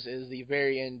 Isis, is the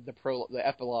very end, the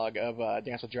epilogue of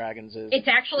Dance with Dragons. It's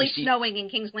actually snowing in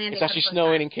King's Landing. It's actually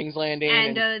snowing in King's Landing.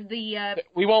 And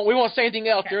we won't say anything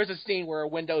else. Okay. There is a scene where a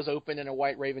window's open and a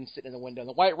white raven sitting in the window. And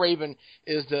the white raven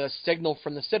is the signal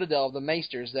from the citadel of the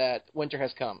Maesters that winter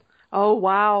has come. Oh,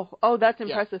 wow. Oh, that's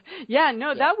impressive. Yeah,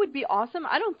 that would be awesome.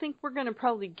 I don't think we're going to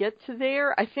probably get to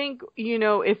there. I think,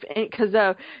 because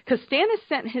Stannis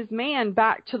sent his man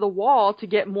back to the wall to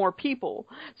get more people.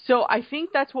 So I think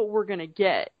that's what we're going to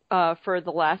get for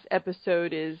the last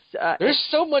episode is... There's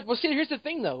so much... Well, see, here's the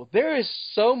thing, though. There is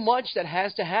so much that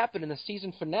has to happen in the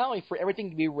season finale for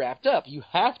everything to be wrapped up. You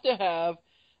have to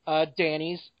have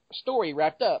Dany's story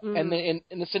wrapped up. Mm. And then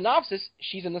in the synopsis,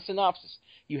 she's in the synopsis.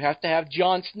 You have to have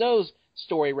Jon Snow's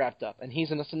story wrapped up, and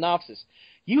he's in the synopsis.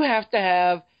 You have to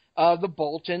have the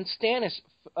Bolton-Stannis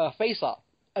face-off,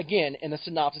 again, in the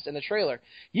synopsis and the trailer.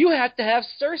 You have to have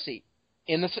Cersei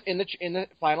in the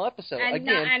final episode. And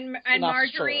Again, and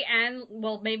Marjorie and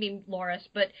maybe Loris,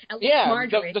 but at least yeah,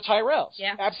 Marjorie. the Tyrells.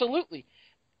 Yeah, absolutely.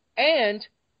 And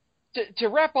to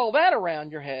wrap all that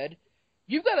around your head,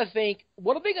 you've got to think,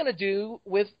 what are they going to do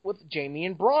with Jaime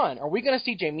and Bronn? Are we going to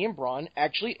see Jaime and Bronn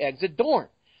actually exit Dorne,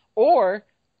 or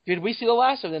did we see the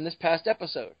last of them this past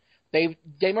episode?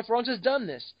 Game of Thrones has done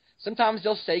this. Sometimes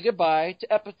they'll say goodbye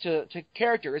to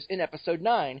characters in episode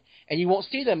 9, and you won't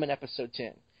see them in episode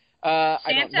 10.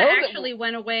 Sansa actually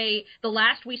went away. The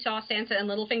last we saw Sansa and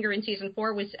Littlefinger in season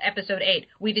 4 was episode 8.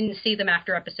 We didn't see them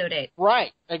after episode 8.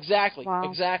 Right, exactly, wow.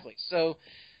 Exactly. So,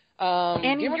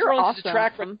 Annie, Game of you're Thrones awesome. is a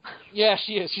track record. Yeah,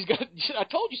 she is. I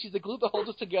told you she's the glue that holds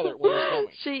us together when it's coming.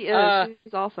 She is.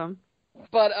 She's awesome.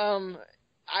 But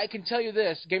I can tell you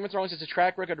this: Game of Thrones is a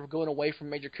track record of going away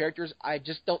from major characters. I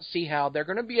just don't see how they're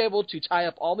going to be able to tie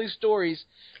up all these stories.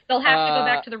 They'll have to go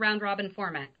back to the round robin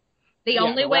format. The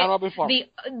only way,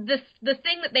 the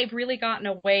thing that they've really gotten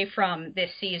away from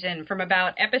this season, from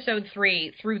about episode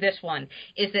 3 through this one,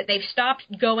 is that they've stopped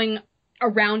going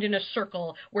around in a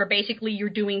circle where basically you're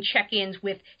doing check-ins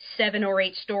with 7 or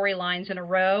 8 storylines in a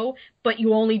row, but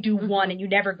you only do one and you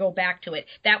never go back to it.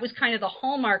 That was kind of the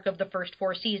hallmark of the first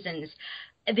 4 seasons.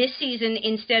 This season,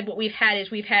 instead, what we've had is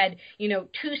 2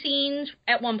 scenes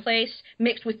at one place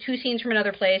mixed with 2 scenes from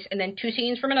another place, and then 2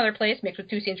 scenes from another place mixed with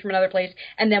 2 scenes from another place,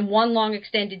 and then one long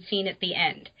extended scene at the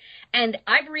end. And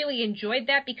I've really enjoyed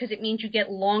that because it means you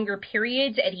get longer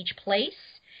periods at each place,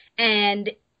 and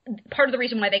part of the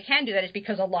reason why they can do that is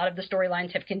because a lot of the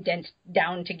storylines have condensed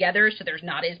down together, so there's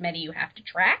not as many you have to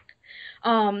track.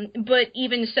 But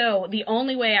even so, the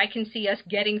only way I can see us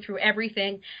getting through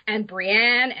everything, and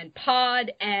Brienne and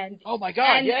Pod and oh my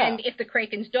God, and if the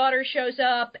Kraken's daughter shows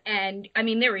up, and I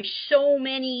mean there is so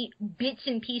many bits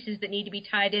and pieces that need to be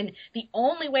tied in. The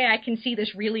only way I can see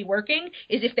this really working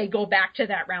is if they go back to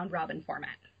that round robin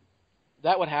format.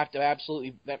 That would have to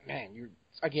absolutely.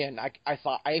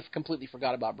 I completely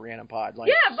forgot about Brienne and Pod.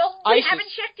 Yeah, but we haven't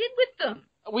checked in with them.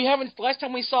 We haven't. Last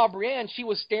time we saw Brienne, she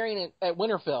was staring at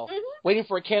Winterfell, waiting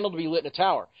for a candle to be lit in a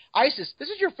tower. Isis, this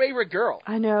is your favorite girl.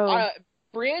 I know.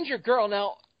 Brienne's your girl.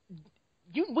 Now,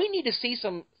 we need to see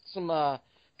some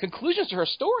conclusions to her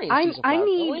story in season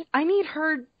 5. I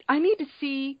need to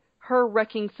see her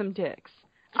wrecking some dicks.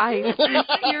 I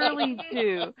sincerely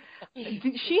do.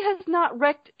 She has not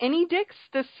wrecked any dicks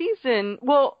this season.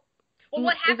 Well,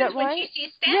 what happens when she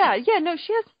sees Stannis? No,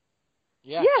 she has.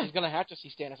 Yeah, she's going to have to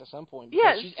see Stannis at some point.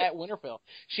 Yeah, she's at Winterfell.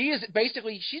 She's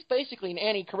basically, and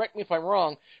Annie, correct me if I'm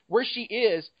wrong, where she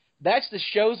is, that's the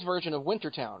show's version of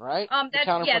Wintertown, right? That's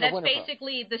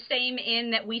basically the same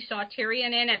inn that we saw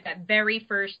Tyrion in at that very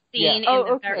first scene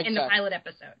in the pilot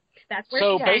episode. That's where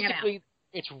she's hanging out. So basically,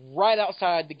 it's right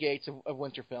outside the gates of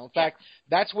Winterfell. In fact,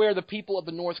 that's where the people of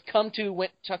the North come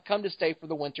to stay for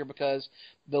the winter, because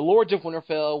the Lords of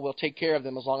Winterfell will take care of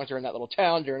them as long as they're in that little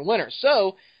town during winter.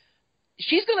 So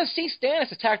she's going to see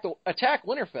Stannis attack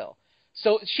Winterfell.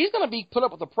 So she's going to be put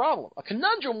up with a problem. A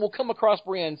conundrum will come across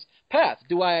Brienne's path.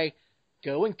 Do I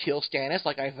go and kill Stannis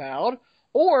like I vowed?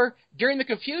 Or, during the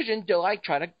confusion, do I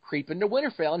try to creep into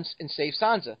Winterfell and save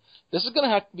Sansa? This is going to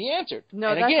have to be answered.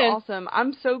 No, that's awesome.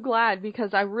 I'm so glad,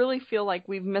 because I really feel like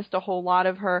we've missed a whole lot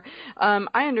of her.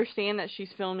 I understand that she's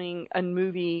filming a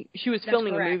movie. She was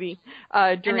filming a movie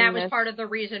during this. And that was part of the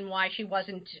reason why she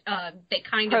wasn't, they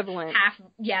kind prevalent. of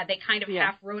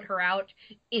half wrote her out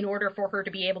in order for her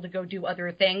to be able to go do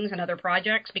other things and other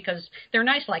projects, because they're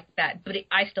nice like that, but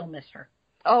I still miss her.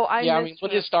 Oh,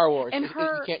 what is Star Wars? And you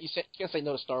can't say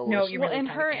no to Star Wars. No, you really and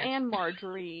her can't. And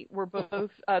Marjorie were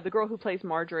both the girl who plays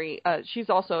Marjorie. She's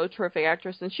also a terrific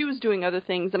actress, and she was doing other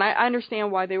things. And I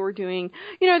understand why they were doing.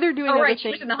 They're doing other things. She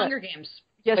was in the Hunger Games.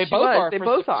 Yes, they she both was. are. They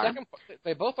both are.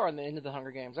 They both are in the end of the Hunger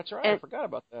Games. That's right. I forgot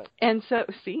about that. And so,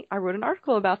 see, I wrote an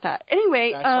article about that.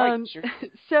 Anyway, that's right. Sure.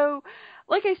 So,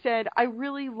 like I said, I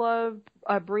really love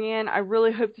Brienne. I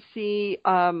really hope to see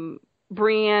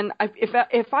Brienne.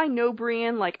 If I know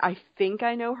Brienne, like I think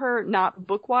I know her, not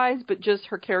book-wise, but just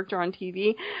her character on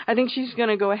TV, I think she's going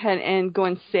to go ahead and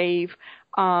save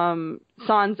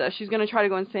Sansa. She's going to try to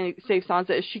go and save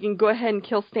Sansa. If she can go ahead and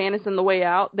kill Stannis on the way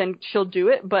out, then she'll do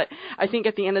it. But I think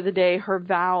at the end of the day, her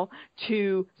vow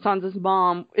to Sansa's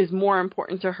mom is more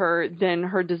important to her than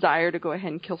her desire to go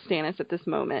ahead and kill Stannis at this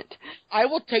moment. I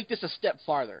will take this a step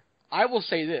farther. I will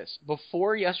say this.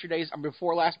 Before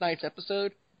last night's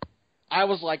episode, I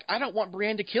was like, I don't want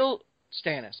Brienne to kill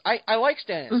Stannis. I like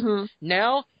Stannis. Mm-hmm.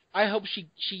 Now, I hope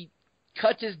she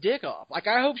cuts his dick off. Like,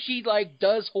 I hope she,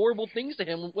 does horrible things to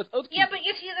him with oath. Yeah, but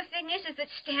you see, the thing is that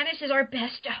Stannis is our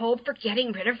best hope for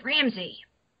getting rid of Ramsay.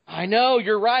 I know,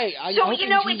 you're right.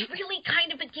 It's really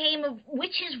kind of a game of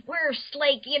which is worse,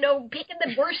 like, picking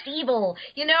the worst evil.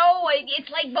 It's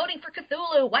like voting for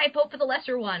Cthulhu. Why vote for the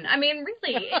lesser one? I mean,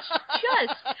 really, it's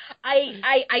just,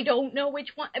 I don't know which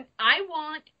one. I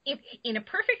want, if in a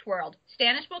perfect world,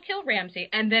 Stannis will kill Ramsay,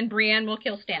 and then Brienne will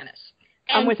kill Stannis.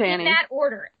 And I'm with Annie. In that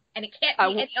order, and it can't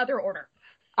be any other order.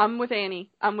 I'm with Annie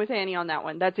on that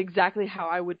one. That's exactly how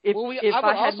I would, if I would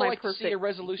I had also my like perfect, to see a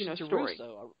resolution to story. Roose,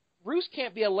 though. Roose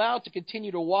can't be allowed to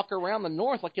continue to walk around the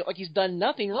North like he's done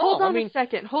nothing wrong. Hold on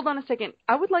a second.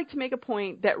 I would like to make a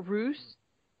point that Roose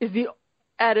is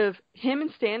out of him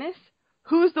and Stannis,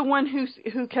 who's the one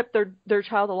who kept their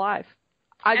child alive?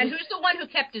 Who's the one who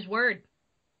kept his word?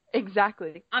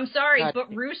 Exactly. I'm sorry,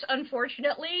 but Roose,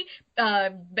 unfortunately,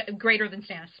 greater than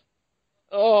Stannis.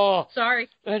 Oh, sorry.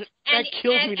 That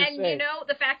kills me to say. And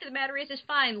the fact of the matter is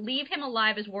fine. Leave him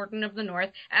alive as Warden of the North.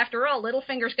 After all,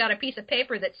 Littlefinger's got a piece of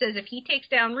paper that says if he takes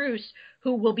down Roose,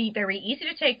 who will be very easy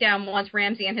to take down once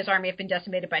Ramsay and his army have been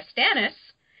decimated by Stannis,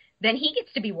 then he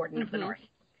gets to be Warden of the North.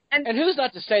 And who's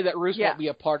not to say that Roose won't be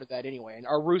a part of that anyway,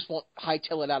 or Roose won't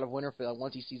hightail it out of Winterfell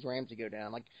once he sees Ramsay go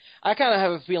down. Like, I kind of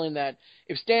have a feeling that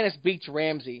if Stannis beats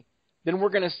Ramsay, then we're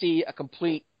going to see a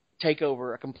complete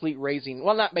takeover, a complete razing.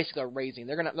 Well, not basically a razing.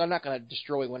 They're not going to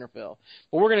destroy Winterfell,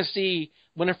 but we're going to see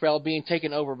Winterfell being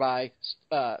taken over by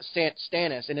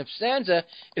Stannis. And if Sansa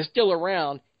is still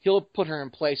around, he'll put her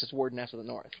in place as Wardeness of the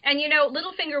North. And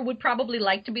Littlefinger would probably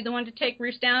like to be the one to take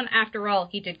Roose down. After all,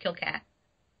 he did kill Cat.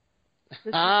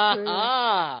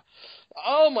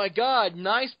 Oh my God!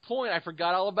 Nice point. I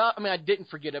forgot all about. I mean, I didn't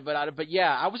forget about it, but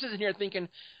yeah, I was sitting here thinking,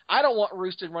 I don't want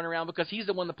Roose to run around because he's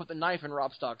the one that put the knife in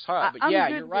Robb Stark's heart. But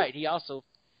you're right. He also.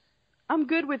 I'm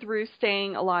good with Roose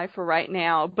staying alive for right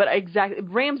now, but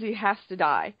Ramsay has to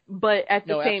die. But at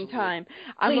the same time,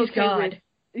 I'm Please okay God. with.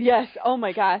 Yes. Oh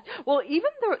my God. Well, even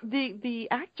the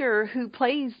actor who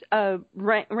plays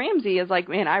Ramsay is like,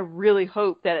 man, I really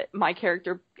hope that my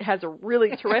character has a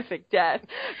really terrific death.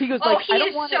 He goes like, he I don't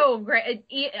is want so great.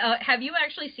 Have you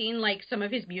actually seen like some of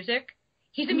his music?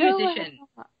 He's a musician.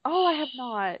 I have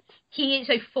not. He is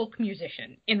a folk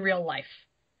musician in real life.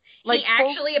 Like he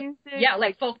actually, folk music? yeah,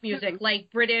 like folk music,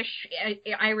 like British,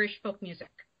 Irish folk music.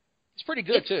 It's pretty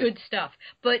good, too. It's good stuff.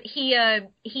 But he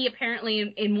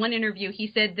apparently, in one interview,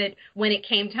 he said that when it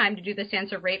came time to do the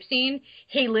Sansa rape scene,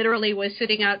 he literally was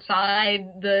sitting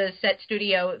outside the set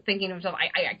studio thinking to himself,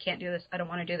 I can't do this. I don't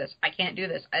want to do this. I can't do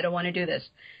this. I don't want to do this.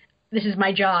 This is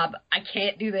my job. I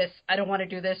can't do this. I don't want to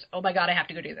do this. Oh, my God, I have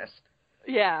to go do this.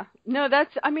 Yeah. No,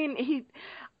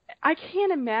 I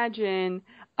can't imagine.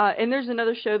 And there's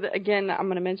another show that, again, I'm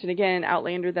going to mention again,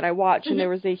 Outlander, that I watched, and there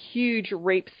was a huge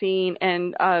rape scene,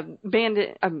 and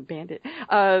David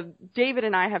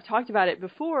and I have talked about it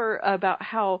before, about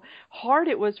how hard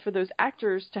it was for those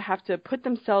actors to have to put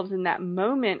themselves in that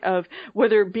moment of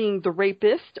whether being the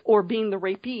rapist or being the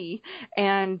rapee,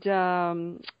 and,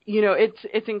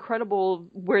 it's incredible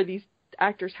where these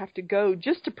actors have to go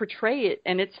just to portray it,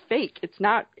 and it's fake. It's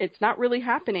not really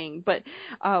happening, but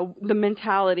the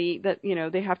mentality that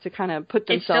they have to kind of put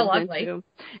themselves into,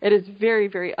 it is very,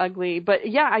 very ugly. But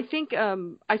yeah, I think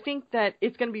that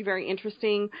it's going to be very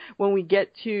interesting when we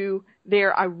get to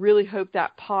there. I really hope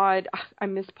that Pod, I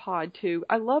miss Pod too.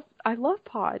 I love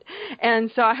Pod,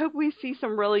 and so I hope we see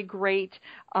some really great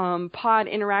Pod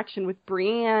interaction with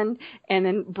Brienne, and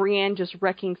then Brienne just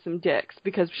wrecking some dicks,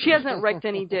 because she hasn't wrecked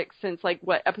any dicks since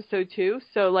episode 2.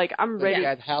 So I'm ready.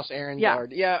 Yeah, House Arrynguard.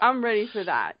 Yeah, I'm ready for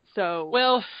that. So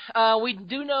well, we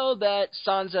do know that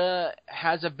Sansa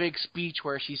has a big speech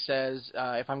where she says,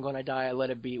 "If I'm going to die, I let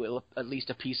it be with at least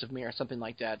a piece of me," or something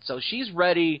like that. So she's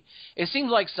ready. It seems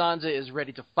like Sansa is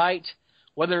ready to fight,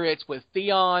 whether it's with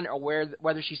Theon or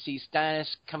whether she sees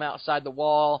Stannis come outside the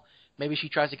wall. Maybe she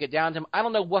tries to get down to him. I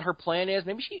don't know what her plan is.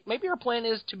 Maybe her plan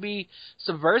is to be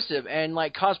subversive and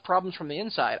cause problems from the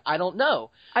inside. I don't know.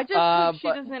 I just hope she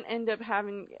doesn't end up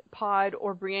having Pod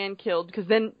or Brienne killed, because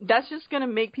then that's just going to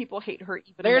make people hate her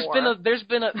even more. There's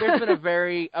been a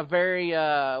very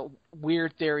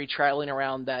weird theory traveling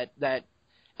around that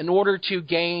in order to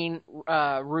gain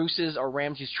Roose's or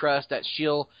Ramsay's trust, that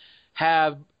she'll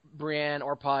have Brienne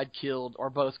or Pod killed, or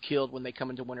both killed, when they come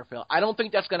into Winterfell. I don't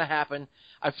think that's going to happen.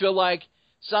 I feel like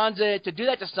to do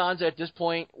that to Sansa at this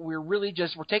point, we're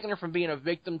taking her from being a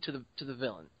victim to the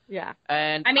villain. Yeah.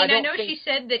 And I mean, I know think... she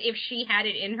said that if she had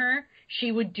it in her,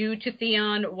 she would do to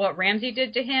Theon what Ramsay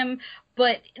did to him,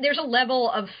 but there's a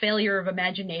level of failure of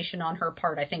imagination on her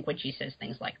part, I think, when she says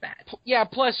things like that. Yeah,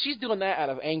 plus she's doing that out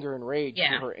of anger and rage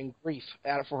for her, and grief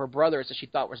for her brothers that she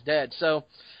thought was dead. So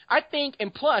I think,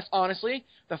 and plus, honestly,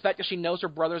 the fact that she knows her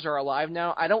brothers are alive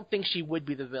now, I don't think she would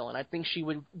be the villain. I think she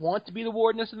would want to be the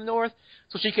Wardeness of the North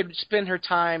so she could spend her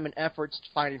time and efforts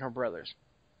finding her brothers.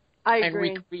 I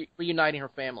agree. And reuniting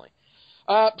her family.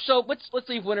 So let's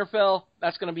leave Winterfell.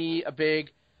 That's going to be a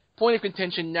big point of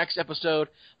contention next episode.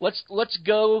 Let's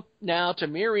go now to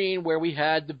Meereen, where we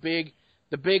had the big.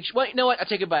 Well, you know what? I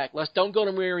take it back. Don't go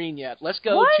to Meereen yet. Let's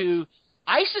go to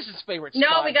Isis's favorite spot.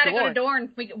 No, we got to go to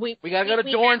Dorne. We got to go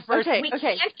to Dorne first. We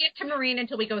can't get to Meereen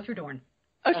until we go through Dorne.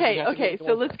 Okay,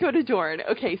 so let's go to Dorne.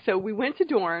 Okay, so we went to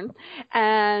Dorne,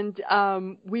 and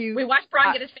we watched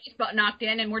Bronn get his face knocked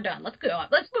in, and we're done. Let's go.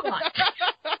 Let's move on.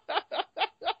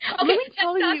 Let me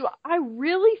tell you, I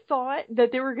really thought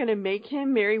that they were going to make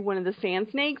him marry one of the Sand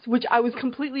Snakes, which I was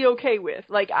completely okay with.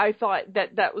 Like, I thought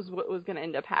that was what was going to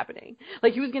end up happening.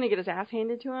 Like, he was going to get his ass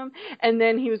handed to him, and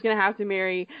then he was going to have to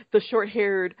marry the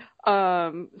short-haired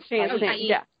Sand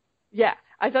Snake. Yeah.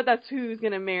 I thought that's who he was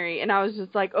going to marry, and I was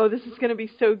just like, oh, this is going to be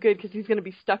so good because he's going to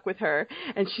be stuck with her,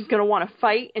 and she's going to want to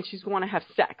fight, and she's going to want to have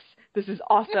sex. This is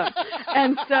awesome.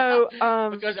 And so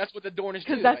because that's what the Dornish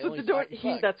do. Because that's what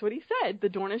that's what he said. The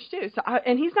Dornish do. So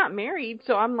and he's not married,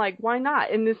 so I'm like, why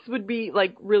not? And this would be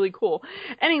like really cool.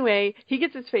 Anyway, he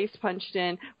gets his face punched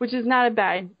in, which is not a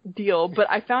bad deal, but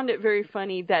I found it very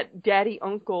funny that Daddy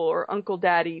Uncle or Uncle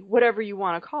Daddy, whatever you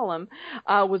want to call him,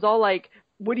 was all like,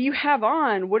 what do you have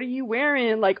on? What are you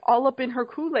wearing? Like, all up in her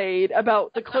Kool-Aid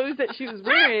about the clothes that she was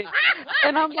wearing.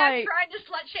 And I'm like... trying to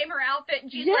slut-shame her outfit,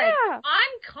 and she's like,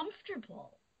 I'm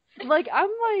comfortable. Like, I'm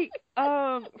like,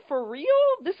 for real?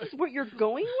 This is what you're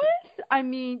going with? I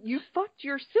mean, you fucked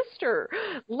your sister.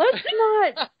 Let's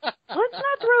not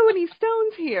throw any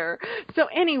stones here. So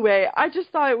anyway, I just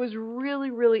thought it was really,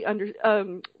 really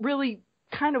really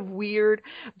kind of weird,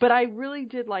 but I really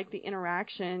did like the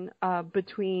interaction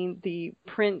between the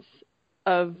Prince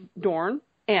of Dorne,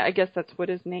 and I guess that's what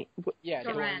his name. Yeah,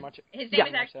 Doran. His name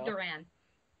is actually Doran.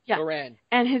 Yeah, Doran.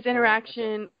 And his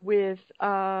interaction with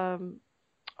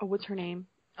what's her name?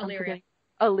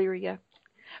 Illyria.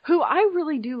 Who I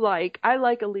really do like. I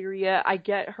like Illyria. I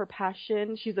get her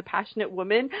passion. She's a passionate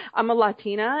woman. I'm a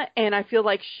Latina, and I feel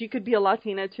like she could be a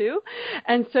Latina too.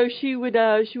 And so she would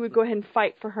go ahead and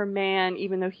fight for her man,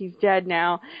 even though he's dead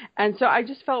now. And so I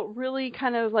just felt really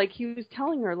kind of like he was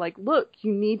telling her, like, look,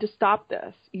 you need to stop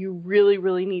this. You really,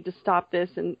 really need to stop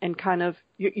this, and kind of,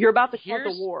 you're about to start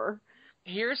the war.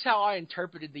 Here's how I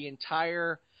interpreted the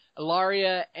entire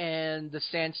Ilaria and the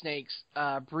Sand Snakes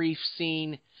brief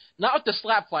scene. Not with the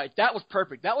slap fight. That was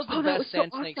perfect. That was the best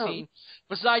Sand Snake scene.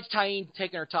 Besides Tyene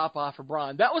taking her top off for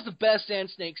Bronn. That was the best Sand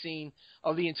Snake scene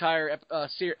of the entire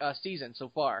season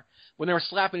so far. When they were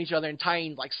slapping each other and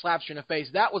Tyene like slaps her in the face.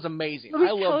 That was amazing. I love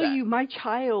that. Let me tell you, my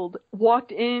child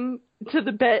walked into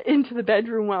the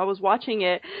bedroom while I was watching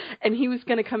it, and he was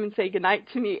going to come and say goodnight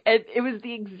to me. And it was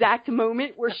the exact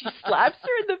moment where she slaps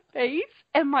her in the face,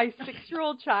 and my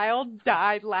 6-year-old child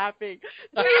died laughing.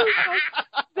 She was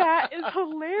like, that is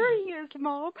hilarious,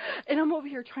 Mom. And I'm over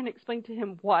here trying to explain to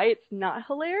him why it's not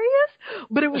hilarious,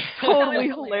 but it was totally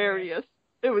hilarious.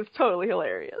 It was totally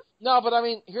hilarious. No, but I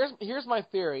mean, here's my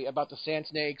theory about the Sand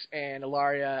Snakes and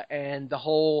Ilaria and the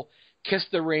whole kiss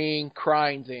the ring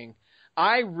crying thing.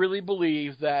 I really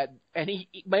believe that, and he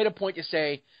made a point to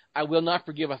say, I will not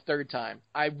forgive a third time.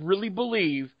 I really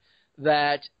believe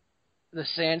that the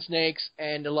Sand Snakes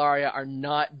and Ilaria are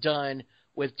not done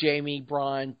with Jaime,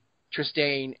 Bronn,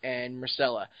 Trystane, and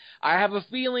Myrcella. I have a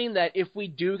feeling that if we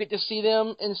do get to see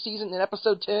them in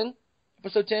episode 10,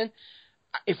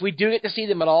 if we do get to see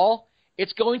them at all,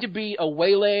 it's going to be a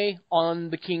waylay on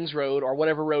the King's Road, or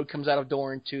whatever road comes out of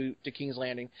Dorne to King's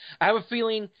Landing. I have a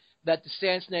feeling that the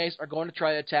Sand Snakes are going to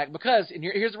try to attack, because, and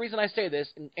here's the reason I say this,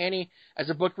 and Annie, as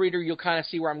a book reader, you'll kind of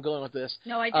see where I'm going with this.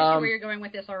 No, I do see where you're going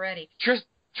with this already.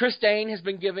 Trystane has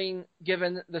been given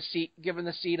the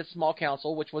seat of Small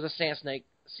Council, which was a Sand Snake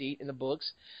seat in the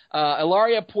books.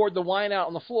 Ilaria poured the wine out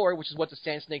on the floor, which is what the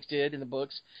Sand Snakes did in the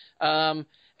books. And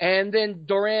then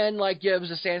Doran gives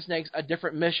the Sand Snakes a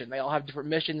different mission. They all have different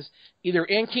missions, either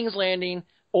in King's Landing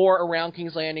or around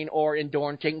King's Landing or in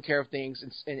Dorne, taking care of things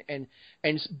and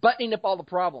buttoning up all the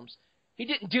problems. He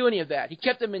didn't do any of that. He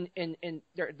kept them in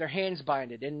their hands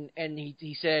binded, and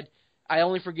he said, I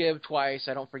only forgive twice,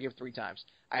 I don't forgive 3 times.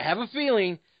 I have a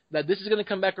feeling that this is going to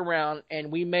come back around,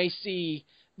 and we may see,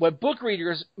 what book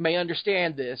readers may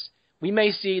understand this, we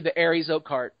may see the Ares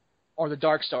Oakhart or the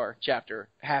Dark Star chapter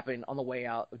happen on the way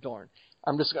out of Dorne.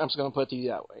 I'm just going to put it to you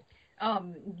that way.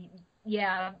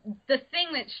 Yeah. The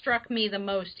thing that struck me the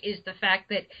most is the fact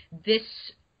that this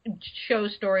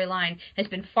show's storyline has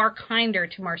been far kinder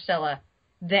to Marcella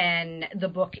than the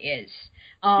book is.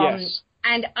 Yes.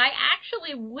 And I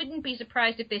actually wouldn't be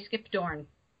surprised if they skipped Dorne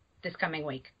this coming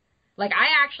week. Like,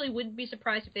 I actually wouldn't be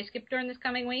surprised if they skipped Dorne this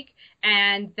coming week,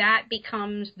 and that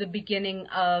becomes the beginning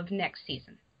of next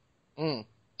season.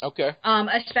 Okay.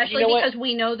 Especially because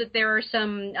we know that there are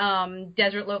some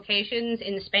desert locations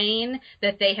in Spain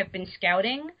that they have been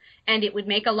scouting, and it would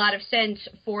make a lot of sense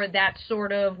for that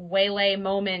sort of waylay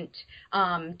moment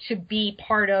to be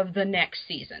part of the next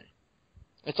season.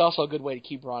 It's also a good way to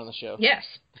keep Ron on the show. Yes.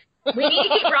 We need to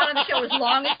keep Ron on the show as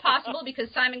long as possible because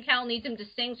Simon Cowell needs him to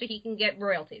sing so he can get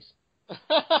royalties.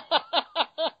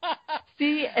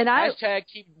 See, and hashtag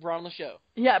keep Braun on the show.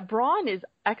 Yeah, Braun is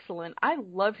excellent. I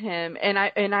love him, and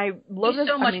I love. He's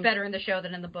so much better in the show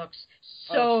than in the books.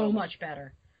 So much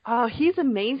better. Oh, he's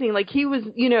amazing. Like, he was,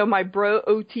 my bro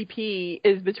OTP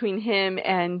is between him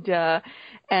and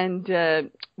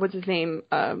what's his name?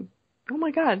 Oh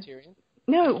my God. Tyrion?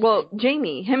 No, well,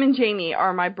 Jamie. Him and Jamie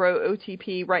are my bro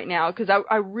OTP right now because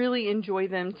I really enjoy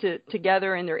them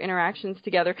together and their interactions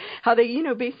together. How they,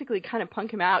 basically kind of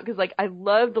punk him out because, like, I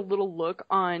love the little look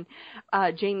on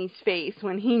Jamie's face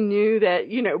when he knew that,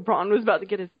 Bronn was about to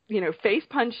get his, face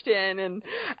punched in and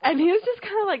he was just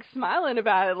kind of, like, smiling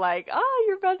about it like, oh,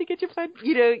 you're about to get your punch,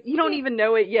 you don't even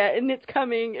know it yet and it's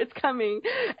coming.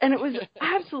 And it was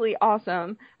absolutely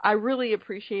awesome. I really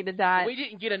appreciated that. We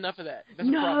didn't get enough of that. That's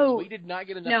the problem. We did not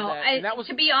get enough of that. And that was...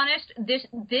 to be honest,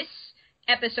 this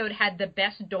episode had the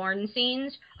best Dorne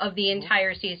scenes of the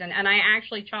entire season, and I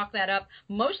actually chalk that up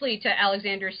mostly to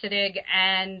Alexander Siddig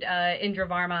and Indra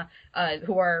Varma,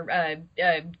 who are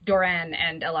Doran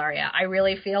and Ilaria. I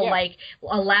really feel like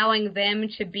allowing them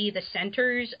to be the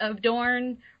centers of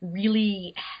Dorne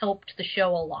really helped the show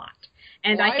a lot.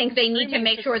 And I think they need to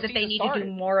make sure that they need to do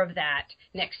more of that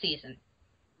next season.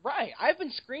 Right. I've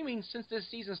been screaming since this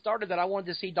season started that I wanted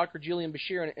to see Dr. Julian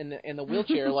Bashir in the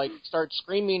wheelchair, like, start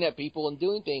screaming at people and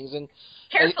doing things. And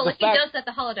careful, if he does that,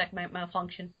 the holodeck might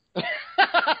malfunction.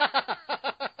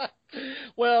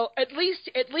 Well, at least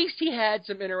he had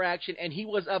some interaction, and he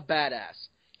was a badass.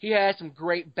 He had some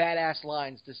great badass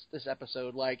lines this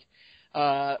episode, like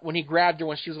when he grabbed her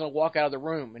when she was going to walk out of the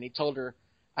room, and he told her,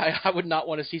 I would not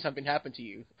want to see something happen to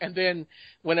you. And then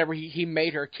whenever he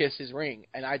made her kiss his ring,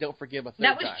 and I don't forgive a third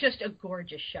time. That was just a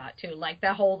gorgeous shot, too. Like,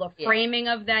 the framing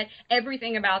of that,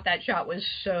 everything about that shot was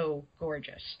so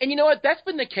gorgeous. And you know what? That's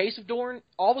been the case of Dorne.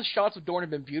 All the shots of Dorne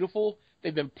have been beautiful.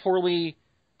 They've been poorly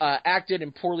acted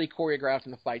and poorly choreographed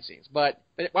in the fight scenes. But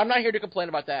I'm not here to complain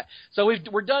about that. So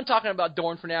we're done talking about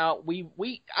Dorne for now.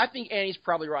 I think Annie's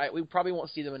probably right. We probably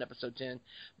won't see them in episode 10.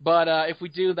 But if we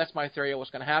do, that's my theory of what's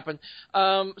going to happen.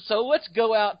 So let's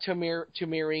go out to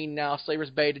Meereen now, Slaver's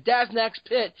Bay, to Daznak's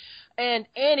Pit. And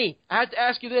Annie, I have to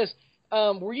ask you this.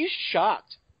 Were you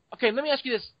shocked? Okay, let me ask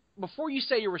you this. Before you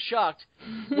say you were shocked,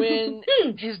 when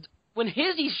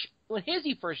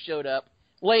Hizzy first showed up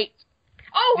late,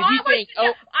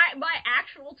 my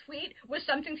actual tweet was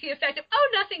something to the effect of, "Oh,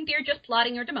 nothing, dear, just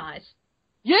plotting your demise."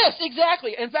 Yes,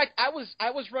 exactly. In fact, I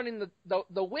was running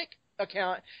the Wick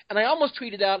account, and I almost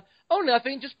tweeted out, "Oh,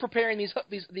 nothing, just preparing these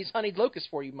honeyed locusts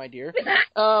for you, my dear,"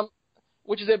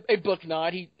 which is a book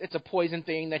nod. It's a poison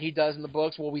thing that he does in the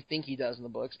books. Well, we think he does in the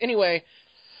books. Anyway,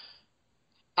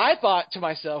 I thought to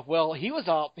myself, well, he was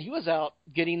out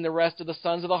getting the rest of the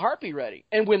Sons of the Harpy ready,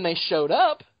 and when they showed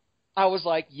up, I was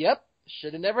like, "Yep.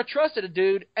 Should have never trusted a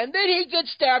dude." And then he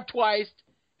gets stabbed twice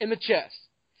in the chest.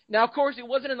 Now, of course, it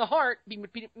wasn't in the heart.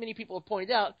 Many people have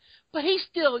pointed out, but he's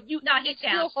still he's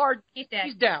down. Hard. He's dead.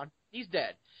 He's down. He's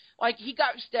dead. Like, he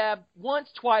got stabbed once,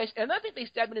 twice, and I think they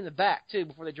stabbed him in the back too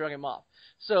before they drug him off.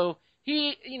 So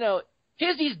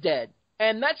Hizzy's dead,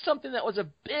 and that's something that was a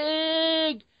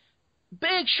big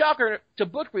shocker to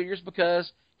book readers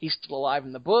because he's still alive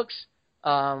in the books.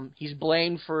 He's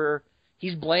blamed for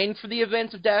the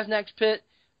events of Daznak's Pit,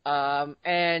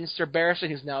 and Sir Barristan,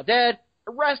 who's now dead,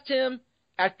 arrest him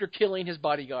after killing his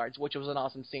bodyguards, which was an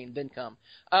awesome scene. Then come.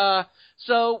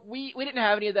 So we didn't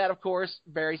have any of that, of course.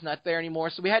 Barry's not there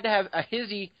anymore, so we had to have a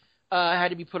Hizzy had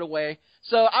to be put away.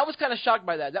 So I was kind of shocked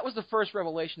by that. That was the first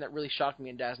revelation that really shocked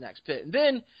me in Daznak's Pit. And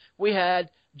then we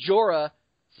had Jorah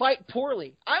fight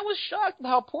poorly. I was shocked at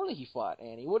how poorly he fought,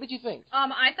 Annie. What did you think?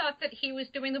 I thought that he was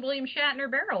doing the William Shatner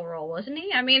barrel roll, wasn't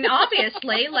he? I mean,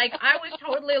 obviously, like, I was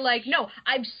totally like, no,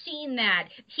 I've seen that.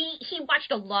 He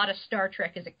watched a lot of Star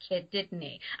Trek as a kid, didn't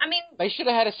he? I mean... They should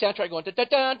have had a soundtrack going...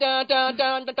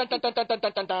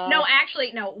 No,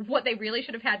 actually, no. What they really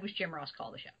should have had was Jim Ross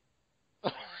call the show.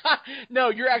 No,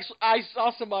 you're actually... I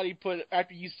saw somebody put...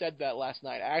 After you said that last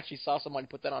night, I actually saw somebody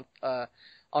put that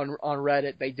on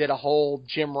Reddit. They did a whole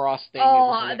Jim Ross thing.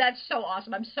 Oh, that's so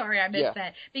awesome. I'm sorry I missed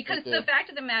that. Because the fact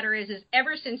of the matter is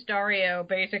ever since Dario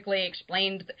basically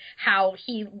explained how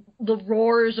the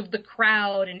roars of the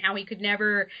crowd and how he could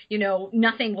never,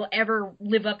 nothing will ever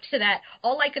live up to that,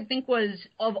 all I could think was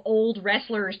of old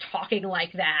wrestlers talking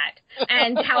like that.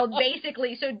 And how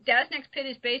basically, so Death's Next Pit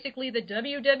is basically the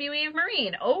WWE of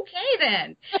Marine. Okay,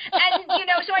 then. And,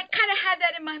 so I kind of had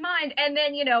that in my mind. And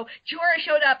then, Jorah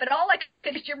showed up, and all I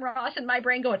could Jim Ross in my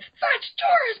brain going, that's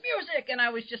Dora's music! And I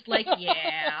was just like,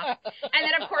 yeah. And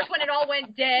then, of course, when it all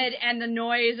went dead and the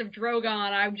noise of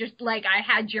Drogon, I just, like, I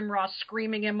had Jim Ross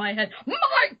screaming in my head, my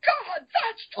God,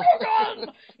 that's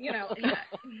Drogon! Yeah.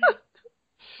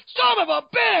 Son of a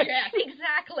bitch! Yeah,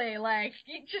 exactly. Like,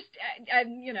 it just,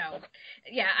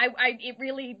 it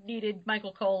really needed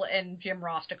Michael Cole and Jim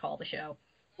Ross to call the show.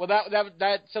 Well,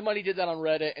 that somebody did that on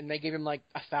Reddit, and they gave him like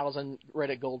 1,000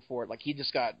 Reddit gold for it. Like he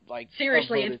just got like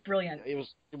seriously, upvoted. It's brilliant. It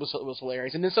was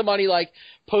hilarious. And then somebody like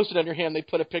posted under him. They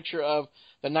put a picture of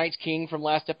the Night's King from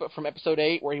from episode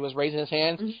 8, where he was raising his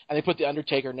hands, and they put the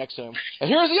Undertaker next to him. And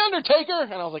here's the Undertaker,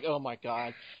 and I was like, oh my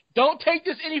God, don't take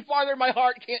this any farther. My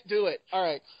heart can't do it. All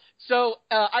right. So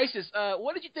Isis,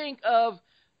 what did you think of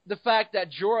the fact that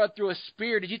Jorah threw a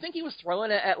spear? Did you think he was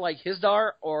throwing it at like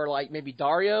Hizdar or like maybe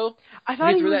Dario? I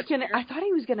thought he was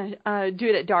gonna do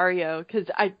it at Dario because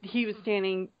he was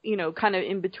standing, kind of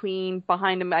in between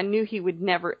behind him. I knew he would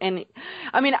never. And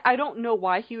I mean, I don't know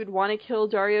why he would want to kill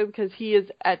Dario because he is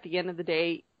at the end of the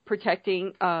day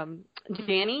protecting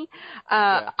Dany.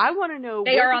 I want to know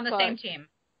they are on the same team.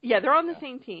 Yeah, they're on the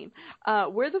same team.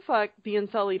 Where the fuck the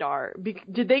Unsullied are?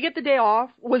 Did they get the day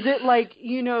off? Was it like,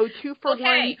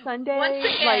 2-for-1 Sunday? Once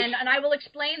again, and I will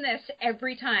explain this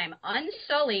every time,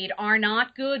 Unsullied are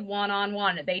not good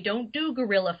one-on-one. They don't do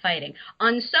guerrilla fighting.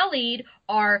 Unsullied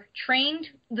are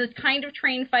the kind of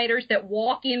trained fighters that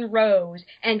walk in rows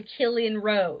and kill in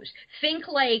rows. Think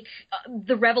like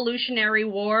the Revolutionary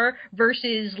War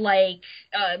versus like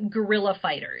guerrilla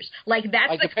fighters. Like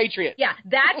the Patriot. Yeah,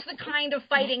 that's the kind of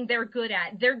fighting they're good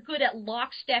at. They're good at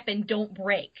lockstep and don't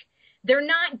break. They're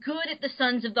not good at the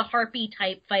Sons of the Harpy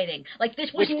type fighting. Like,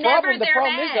 this was never their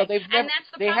bag.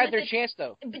 They had their chance,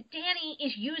 though. But Dany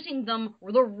is using them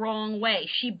the wrong way.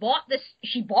 She bought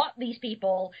these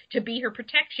people to be her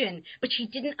protection, but she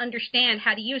didn't understand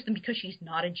how to use them because she's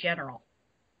not a general.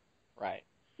 Right.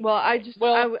 Well,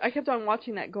 I kept on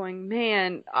watching that going,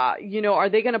 man, are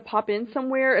they going to pop in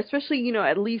somewhere? Especially,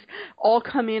 at least all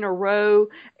come in a row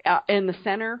in the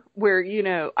center where,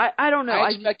 I don't know.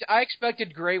 I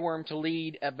expected Grey Worm to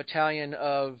lead a battalion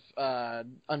of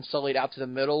Unsullied out to the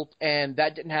middle, and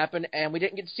that didn't happen. And we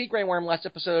didn't get to see Grey Worm last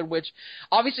episode, which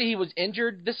obviously he was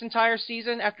injured this entire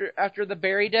season after the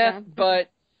Barry death. Yeah. But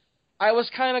I was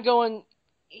kind of going,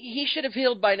 he should have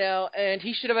healed by now, and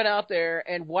he should have been out there,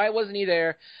 and why wasn't he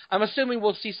there? I'm assuming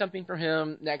we'll see something from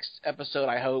him next episode,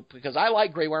 I hope, because I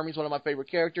like Grey Worm. He's one of my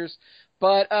favorite characters.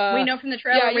 But we know from the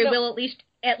trailer we will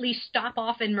at least stop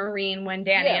off in Marine when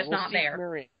Dany is not there.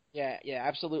 Marine. Yeah,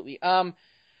 absolutely. I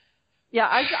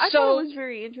thought it was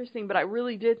very interesting, but I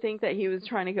really did think that he was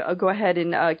trying to go ahead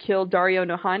and kill Dario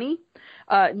Nohani.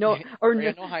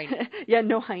 Nohani. Yeah,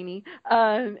 Nohani.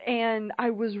 And I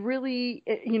was really,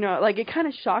 it kind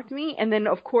of shocked me. And then,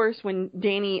 of course, when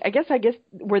Dany, I guess,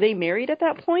 were they married at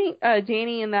that point?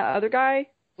 Dany and that other guy?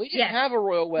 We didn't have a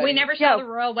royal wedding. We never saw the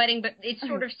royal wedding, but it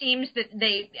sort of seems that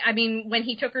when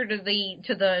he took her to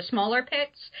the smaller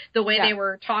pits, the way they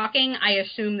were talking, I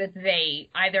assume that they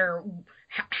either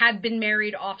had been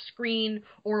married off screen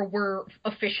or were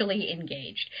officially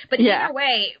engaged. But either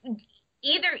way,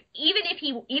 even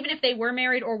if they were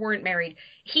married or weren't married,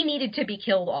 he needed to be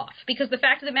killed off. Because the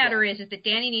fact of the matter is that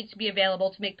Dany needs to be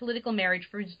available to make political marriage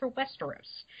for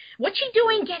Westeros. What's she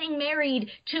doing getting married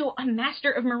to a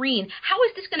Master of Marine? How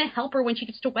is this going to help her when she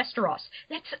gets to Westeros?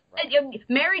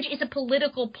 Marriage is a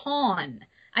political pawn.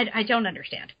 I don't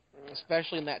understand.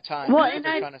 Especially in that time. Well, and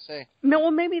trying to say. No,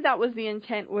 well, maybe that was the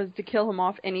intent, was to kill him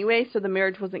off anyway, so the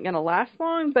marriage wasn't going to last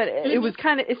long. But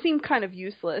it seemed kind of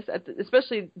useless.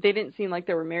 Especially, they didn't seem like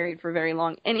they were married for very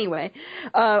long anyway.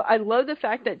 I love the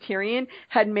fact that Tyrion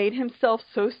had made himself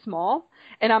so small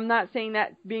And I'm not saying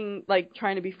that being, like,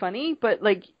 trying to be funny, but,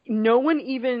 like, no one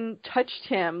even touched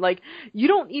him. Like, you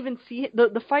don't even see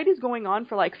the fight is going on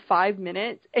for like 5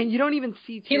 minutes, and you don't even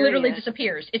see Tyrion. He literally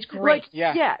disappears. It's great. Like,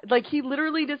 yeah, like he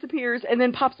literally disappears and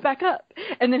then pops back up,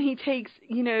 and then he takes,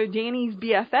 you know, Dany's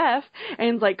BFF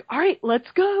and is like, all right, let's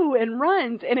go, and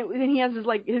runs, and he has his,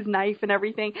 like, his knife and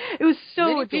everything. It was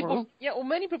so adorable.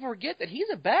 Many people forget that he's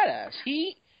a badass.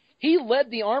 He led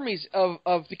the armies of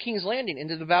the King's Landing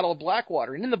into the Battle of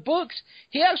Blackwater. And in the books,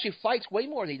 he actually fights way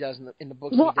more than he does in the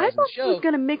books than he does in the show. Well, I thought he was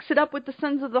going to mix it up with the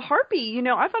Sons of the Harpy. You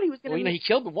know, I thought he was going to... Well, he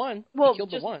killed the one.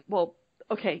 The one. Well,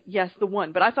 okay, yes, the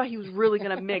one. But I thought he was really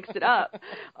going to mix it up.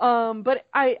 But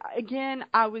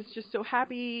I was just so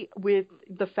happy with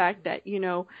the fact that, you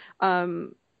know...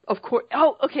 Of course.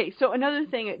 Oh, okay. So another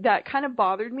thing that kind of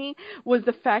bothered me was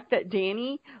the fact that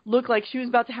Dany looked like she was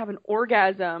about to have an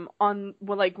orgasm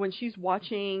when she's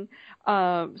watching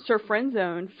Sir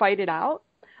Friendzone fight it out.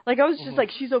 Like, I was just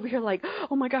like, she's over here like,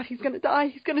 oh my god, he's gonna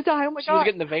die, oh my god. She was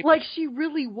getting the vapors. Like, she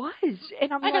really was,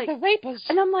 and I got the vapors.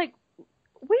 And I'm like,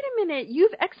 wait a minute,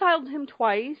 you've exiled him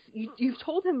twice. You've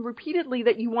told him repeatedly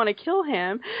that you want to kill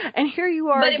him, and here you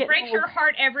are. But it breaks her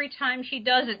heart every time she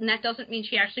does it, and that doesn't mean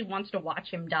she actually wants to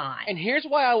watch him die. And here's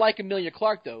why I like Emilia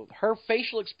Clarke, though. Her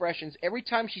facial expressions, every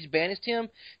time she's banished him,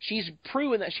 she's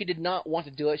proven that she did not want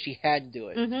to do it. She had to do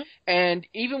it. Mm-hmm. And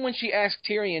even when she asked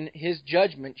Tyrion his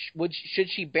judgment, should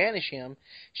she banish him,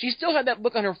 she still had that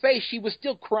look on her face. She was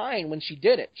still crying when she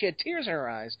did it. She had tears in her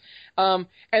eyes. And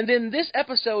then this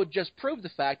episode just proved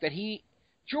the fact that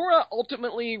Jorah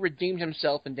ultimately redeemed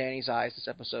himself in Dany's eyes this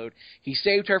episode. He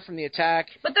saved her from the attack.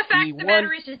 But the fact of the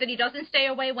matter is that he doesn't stay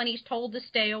away when he's told to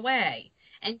stay away.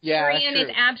 And Tyrion is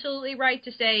absolutely right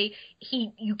to say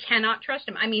you cannot trust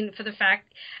him. I mean, for the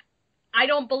fact, I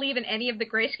don't believe in any of the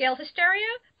grayscale hysteria,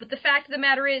 but the fact of the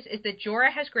matter is that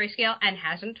Jorah has grayscale and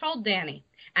hasn't told Dany.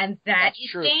 And that's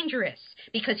dangerous,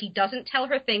 because he doesn't tell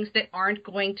her things that aren't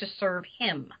going to serve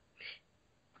him.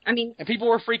 I mean, and people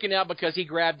were freaking out because he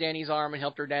grabbed Dany's arm and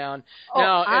helped her down.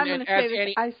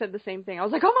 I said the same thing. I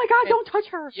was like, "Oh my God, don't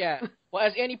touch her!" Yeah. Well,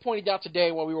 as Annie pointed out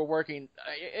today while we were working,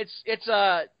 it's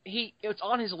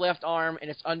on his left arm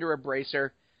and it's under a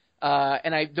bracer.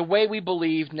 The way we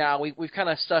believe now, we've kind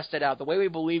of sussed it out. The way we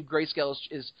believe grayscale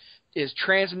is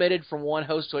transmitted from one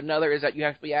host to another is that you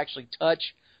have to actually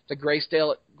touch the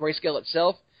grayscale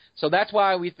itself. So that's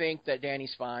why we think that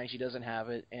Dany's fine. She doesn't have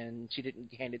it, and she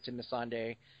didn't hand it to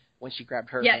Missandei when she grabbed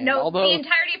her hand. No, the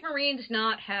entirety of Marine does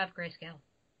not have grayscale.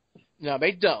 No,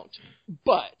 they don't.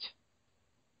 But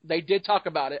they did talk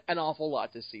about it an awful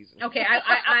lot this season. Okay,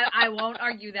 I won't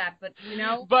argue that, but, you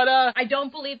know, I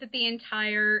don't believe that the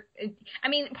entire... I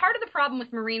mean, part of the problem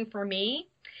with Marine for me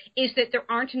is that there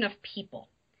aren't enough people.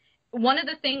 One of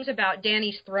the things about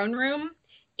Dany's throne room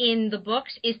in the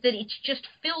books is that it's just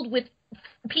filled with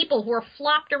people who are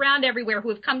flopped around everywhere who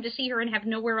have come to see her and have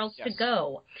nowhere else to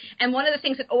go. And one of the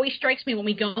things that always strikes me when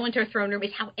we go into her throne room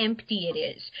is how empty it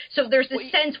is. So there's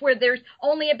this sense where there's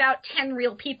only about 10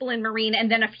 real people in Marine and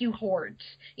then a few hordes,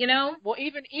 you know? Well,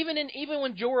 even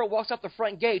when Jorah walks out the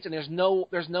front gates and there's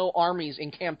no armies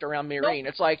encamped around Marine,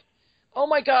 It's like, oh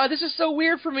my God, this is so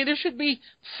weird for me. There should be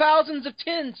thousands of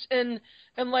tents and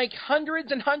like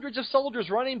hundreds and hundreds of soldiers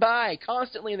running by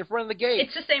constantly in the front of the gate.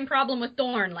 It's the same problem with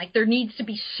Dorne. Like, there needs to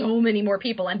be so many more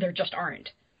people, and there just aren't.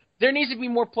 There needs to be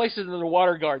more places in the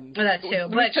water gardens. Well, that too.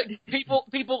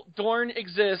 But Dorne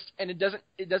exists, and it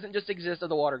doesn't just exist at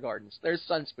the water gardens. There's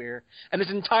Sunspear, and there's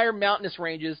entire mountainous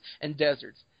ranges and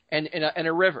deserts, and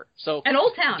a river. So and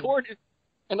Old Town.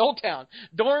 Old Town.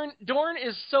 Dorne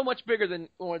is so much bigger than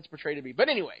what it's portrayed to be. But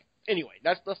anyway,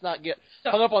 let's not get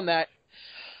hung up on that.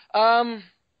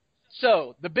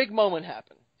 So the big moment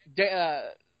happened.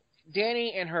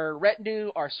 Dany and her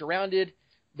retinue are surrounded.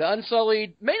 The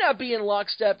Unsullied may not be in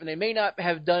lockstep, and they may not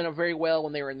have done very well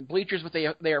when they were in the bleachers, but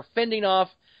they are fending off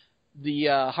the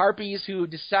Harpies, who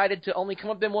decided to only come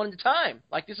up them one at a time.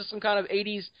 Like this is some kind of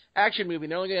 80s action movie.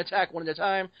 They're only going to attack one at a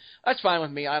time. That's fine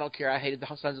with me. I don't care. I hated the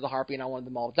Sons of the Harpy, and I wanted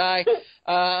them all to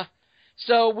die.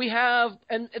 So we have,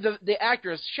 and the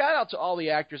actors, shout out to all the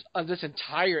actors of this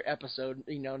entire episode,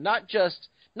 you know, not just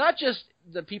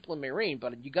the people in Marine,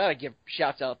 but you got to give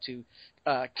shouts out to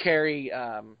Carrie,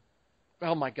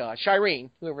 oh my God, Shireen,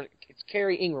 it's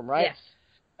Carrie Ingram, right?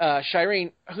 Yes.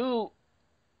 Shireen, who,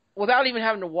 without even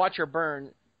having to watch her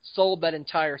burn, sold that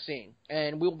entire scene.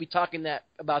 And we'll be talking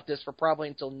about this for probably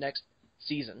until next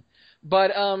season.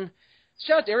 But,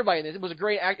 shout out to everybody in this. It was a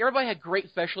great act. Everybody had great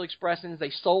facial expressions.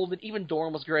 They sold it. Even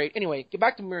Dorne was great. Anyway, get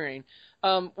back to Marine.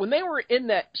 When they were in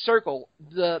that circle,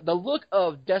 the look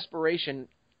of desperation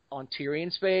on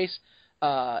Tyrion's face,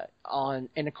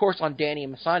 and of course on Danny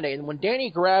and Missandei. And when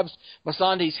Danny grabs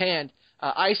Missandei's hand,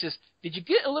 Isis, did you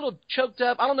get a little choked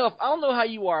up? I don't know how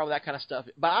you are with that kind of stuff,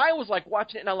 but I was like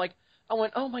watching it and I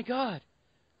went, oh my god,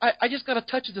 I just got a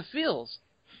touch of the feels.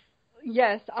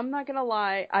 Yes, I'm not gonna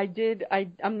lie.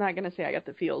 I'm not gonna say I got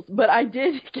the feels, but I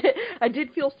did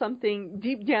feel something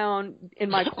deep down in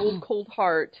my cold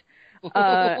heart.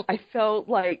 I felt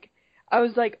like I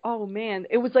was like, oh man,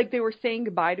 it was like they were saying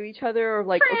goodbye to each other, or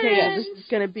like, friends. Okay, yeah, this is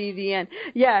gonna be the end.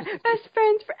 Yeah, best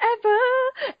friends forever.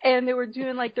 And they were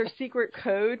doing like their secret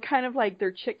code, kind of like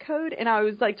their chick code, and I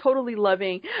was like totally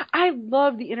loving. I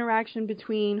love the interaction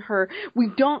between her.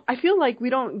 I feel like we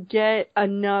don't get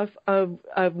enough of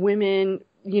women,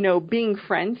 you know, being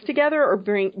friends together or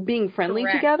being friendly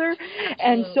Correct. together. Absolutely.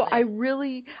 And so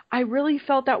I really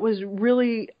felt that was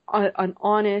really an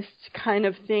honest kind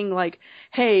of thing. Like,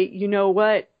 hey, you know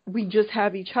what? We just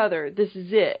have each other. This is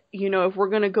it. You know, if we're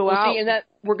going to go out,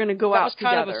 we're going to go out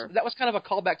together. That was kind of a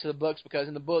callback to the books, because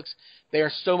in the books, they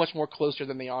are so much more closer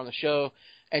than they are on the show.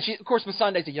 And of course,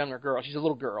 Missandei's a younger girl. She's a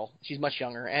little girl. She's much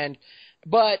younger.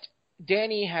 But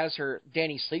Danny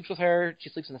sleeps with her. She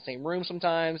sleeps in the same room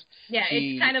sometimes. Yeah,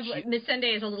 it's kind of,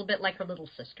 Missandei is a little bit like her little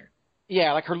sister.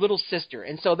 Yeah, like her little sister.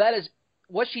 And so that is,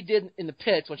 what she did in the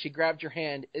pits when she grabbed your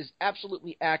hand is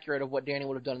absolutely accurate of what Danny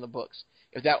would have done in the books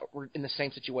if that were in the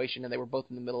same situation and they were both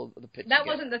in the middle of the pit That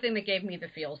together. wasn't the thing that gave me the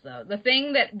feels, though. The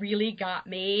thing that really got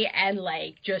me and,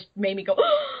 like, just made me go,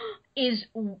 is,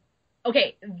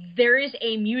 okay, there is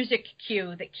a music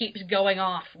cue that keeps going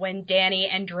off when Danny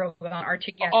and Drogon are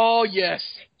together. Oh, yes.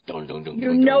 Dun, dun, dun, You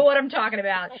dun, know dun. what I'm talking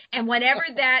about. And whenever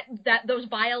those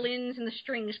violins and the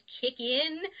strings kick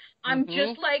in, I'm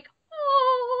just like,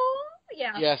 oh,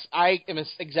 yeah. Yes, I am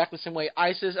exactly the same way.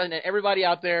 Isis and everybody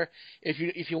out there, if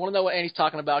you want to know what Annie's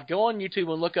talking about, go on YouTube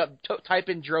and look up, type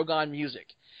in Drogon music,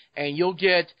 and you'll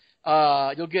get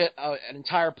an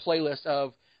entire playlist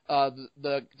of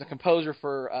the composer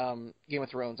for Game of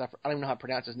Thrones. I don't even know how to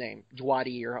pronounce his name,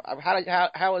 Dwadi, or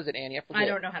how is it, Annie? I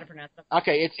don't know how to pronounce it.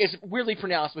 Okay, it's weirdly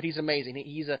pronounced, but he's amazing.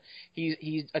 He's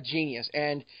a genius,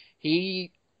 and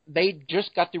they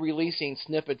just got to releasing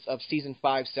snippets of season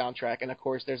 5 soundtrack, and of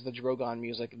course there's the Drogon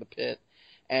music in the pit,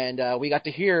 and we got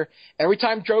to hear every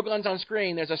time Drogon's on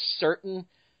screen, there's a certain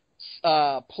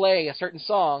a certain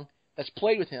song that's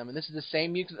played with him, and this is the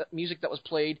same music that was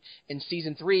played in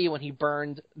season 3 when he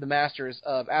burned the Masters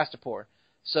of Astapor.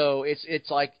 So it's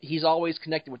like he's always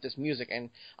connected with this music, and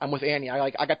I'm with Annie.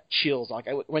 I got chills, like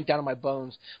I went down to my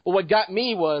bones. But what got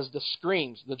me was the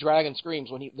screams, the dragon screams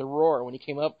the roar when he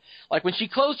came up. Like when she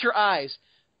closed her eyes,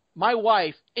 my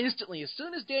wife instantly, as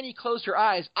soon as Danny closed her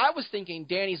eyes, I was thinking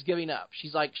Danny's giving up.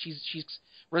 She's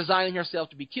resigning herself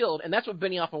to be killed, and that's what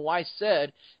Benioff and Weiss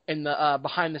said in the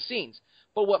behind the scenes.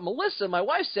 But what Melissa, my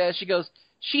wife, says, she goes,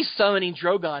 she's summoning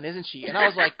Drogon, isn't she? And I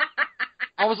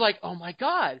was like, oh my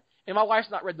god. And my wife's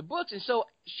not read the books, and so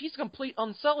she's complete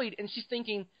unsullied, and she's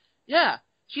thinking, yeah,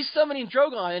 she's summoning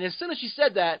Drogon. And as soon as she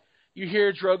said that, you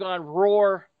hear Drogon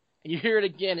roar, and you hear it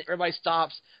again, and everybody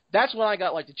stops. That's when I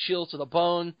got like the chills to the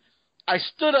bone. I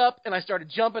stood up, and I started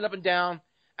jumping up and down,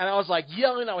 and I was like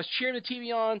yelling. I was cheering the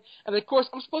TV on, and of course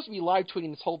I'm supposed to be live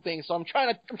tweeting this whole thing, so I'm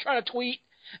trying to tweet,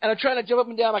 and I'm trying to jump up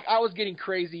and down like I was getting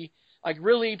crazy. Like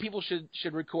really, people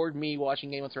should record me watching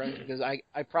Game of Thrones, because I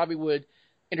probably would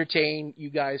entertain you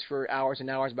guys for hours and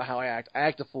hours about how I act. I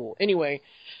act a fool. Anyway,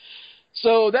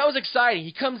 so that was exciting.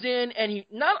 He comes in, and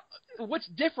what's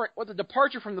different, what the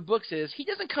departure from the books is, he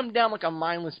doesn't come down like a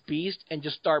mindless beast and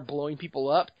just start blowing people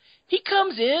up. He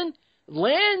comes in,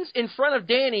 lands in front of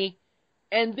Danny,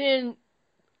 and then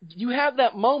you have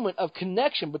that moment of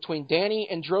connection between Danny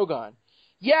and Drogon.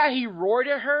 Yeah, he roared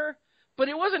at her, but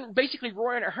it wasn't basically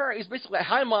roaring at her. He was basically like,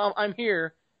 hi, Mom, I'm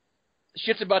here.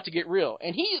 Shit's about to get real.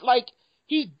 And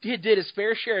he did his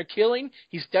fair share of killing.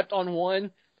 He stepped on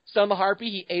one, son of the harpy.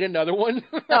 He ate another one.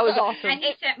 That was awesome. And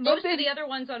he set most of the other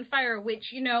ones on fire,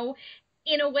 which, you know,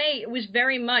 in a way, it was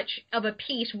very much of a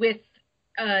piece with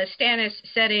Stannis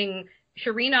setting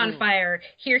Shireen on fire.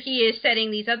 Here he is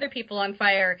setting these other people on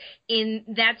fire. In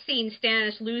that scene,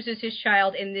 Stannis loses his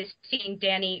child. In this scene,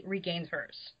 Danny regains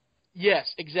hers.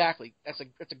 Yes, exactly. That's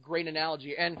a great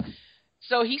analogy. And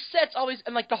so he sets all these,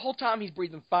 and like the whole time he's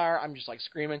breathing fire, I'm just like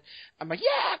screaming. I'm like,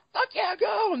 yeah, fuck yeah,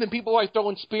 go! And then people are like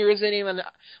throwing spears at him, and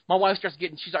my wife starts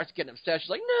getting upset. She's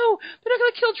like, no, they're not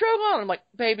gonna kill Drogon. I'm like,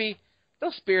 baby,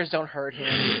 those spears don't hurt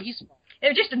him. He's fine.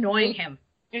 They're just annoying him.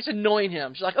 It's annoying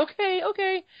him. She's like,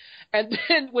 okay. And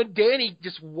then when Danny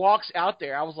just walks out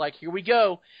there, I was like, here we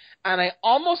go. And I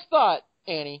almost thought,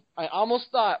 Annie,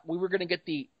 we were gonna get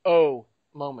the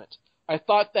moment. I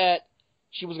thought that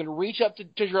she was going to reach up to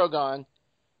Drogon,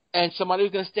 and somebody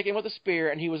was going to stick him with a spear,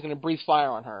 and he was going to breathe fire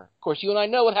on her. Of course, you and I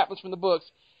know what happens from the books.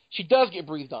 She does get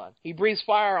breathed on. He breathes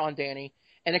fire on Dany,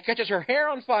 and it catches her hair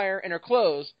on fire and her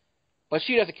clothes, but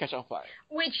she doesn't catch on fire.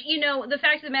 Which, the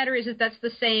fact of the matter is that that's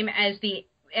the same as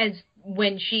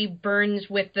when she burns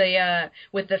with the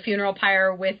funeral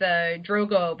pyre with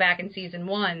Drogo back in season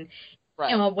 1.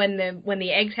 Right. When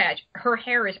the eggs hatch, her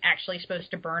hair is actually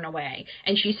supposed to burn away,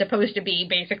 and she's supposed to be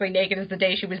basically naked as the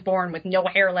day she was born with no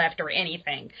hair left or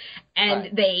anything.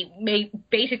 And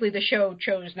basically the show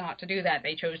chose not to do that.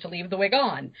 They chose to leave the wig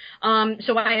on.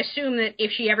 So I assume that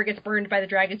if she ever gets burned by the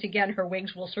dragons again, her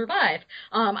wigs will survive.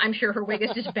 I'm sure her wig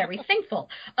is just very thankful.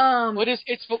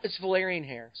 It's Valerian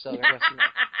hair, so I guess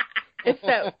it's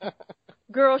that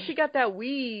girl. She got that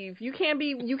weave. You can't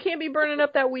be burning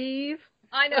up that weave.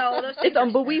 I know. It's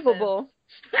unbelievable.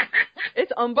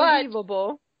 It's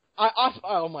unbelievable.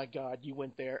 Oh my God, you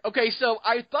went there. Okay, so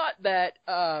I thought that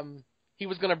he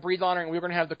was going to breathe on her, and we were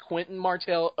going to have the Quentin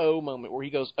Martell moment where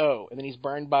he goes, oh, and then he's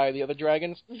burned by the other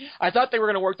dragons. Mm-hmm. I thought they were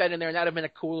going to work that in there, and that would have been a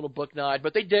cool little book nod,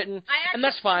 but they didn't, and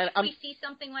that's fine. If we see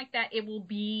something like that, it will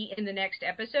be in the next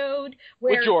episode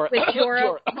where with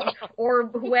Jorah or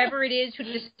whoever it is who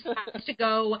decides to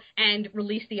go and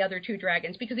release the other two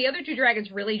dragons, because the other two dragons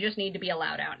really just need to be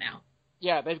allowed out now.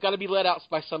 Yeah, they've got to be let out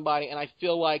by somebody, and I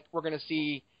feel like we're going to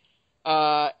see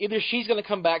either she's going to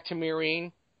come back to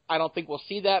Meereen. I don't think we'll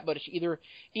see that, but either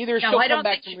she'll come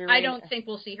back to Meereen. I don't think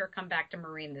we'll see her come back to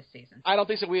Meereen this season. I don't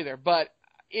think so either, but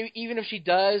even if she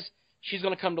does, she's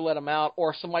going to come to let them out,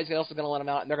 or somebody else is going to let them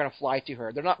out, and they're going to fly to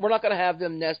her. We're not going to have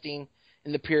them nesting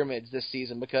in the pyramids this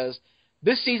season, because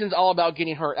this season's all about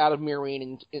getting her out of Meereen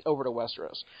and over to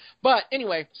Westeros. But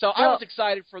anyway, so I was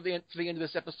excited for the end of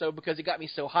this episode because it got me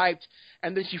so hyped,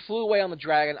 and then she flew away on the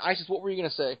dragon. Isis, what were you going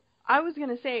to say? I was going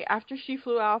to say, after she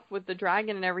flew off with the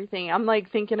dragon and everything, I'm,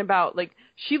 thinking about,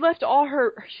 she left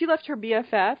her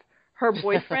BFF, her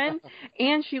boyfriend,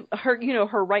 and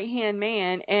her right-hand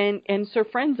man, and Sir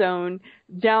Friendzone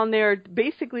down there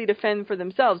basically to fend for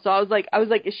themselves. So I was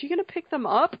like, is she going to pick them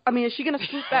up? I mean, is she going to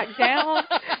swoop back down?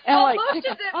 And, most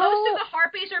of the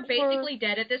harpies are basically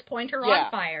dead at this point or on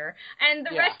fire, and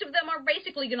the rest of them are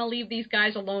basically going to leave these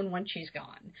guys alone once she's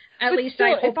gone. At least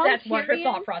I hope that's what her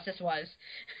thought process was.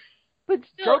 But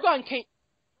still,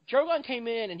 Drogon came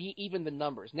in and he evened the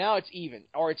numbers. Now it's even,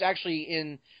 or it's actually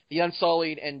in the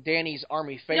Unsullied and Dany's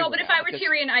army favor. No, but if I were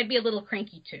Tyrion, I'd be a little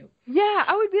cranky too. Yeah,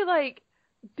 I would be like,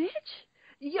 bitch.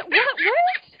 Yeah, what?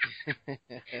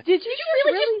 Did you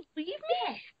really leave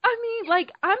me? I mean, I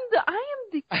am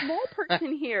the small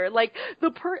person here. I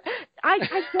don't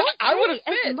I would have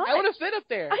fit. I would have fit up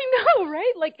there. I know,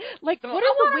 right? What are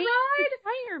the weight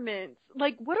requirements?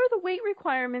 What are the weight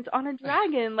requirements on a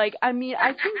dragon? I mean, I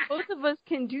think both of us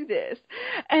can do this.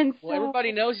 And so,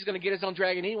 everybody knows he's going to get his own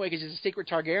dragon anyway because he's a secret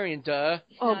Targaryen, duh.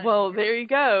 Oh, well, there you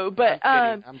go. But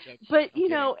I'm joking. But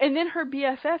and then her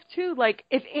BFF too.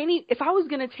 If I was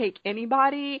going to take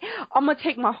anybody, I'm going to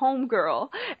take my homegirl.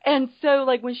 And so,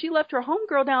 when she left her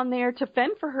homegirl down there to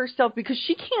fend for herself, because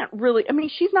she can't really, I mean,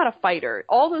 she's not a fighter.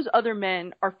 All those other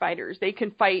men are fighters. They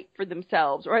can fight for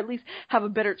themselves, or at least have a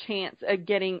better chance at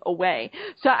getting away.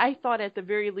 So I thought at the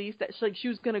very least that she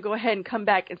was going to go ahead and come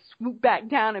back and swoop back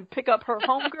down and pick up her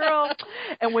homegirl.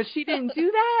 And when she didn't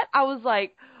do that, I was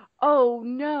like, oh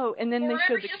no. And then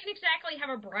she doesn't exactly have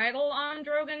a bridle on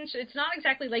Drogon, so it's not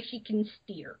exactly like she can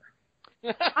steer.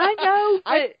 I know,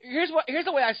 but here's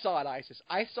the way I saw it, Isis.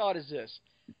 I saw it as this.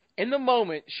 In the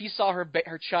moment, she saw her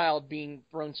child being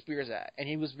thrown spears at, and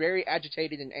he was very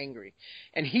agitated and angry.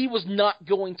 And he was not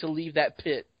going to leave that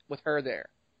pit with her there.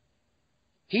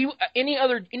 Any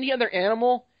other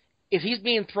animal, if he's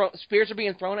being spears are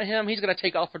being thrown at him, he's going to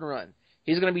take off and run.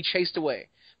 He's going to be chased away.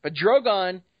 But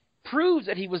Drogon proves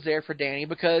that he was there for Dany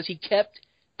because he kept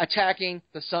attacking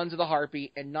the Sons of the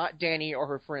Harpy and not Dany or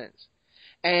her friends.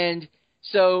 And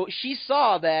so she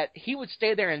saw that he would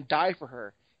stay there and die for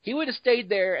her. He would have stayed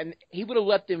there and he would have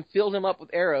let them fill him up with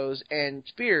arrows and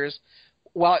spears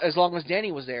as long as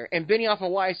Dany was there. And Benioff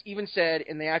and Weiss even said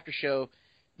in the after show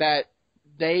that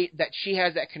she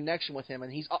has that connection with him,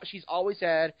 and she's always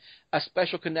had a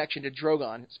special connection to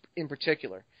Drogon in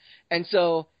particular. And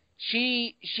so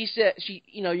she said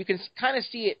you can kind of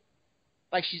see it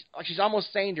she's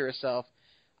almost saying to herself,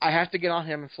 I have to get on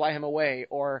him and fly him away,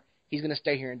 or he's going to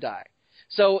stay here and die.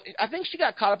 So I think she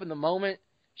got caught up in the moment.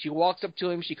 She walks up to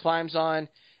him, she climbs on,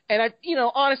 and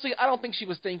honestly, I don't think she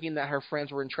was thinking that her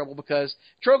friends were in trouble because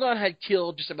Drogon had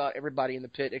killed just about everybody in the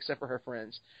pit except for her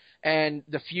friends and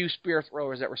the few spear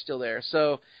throwers that were still there.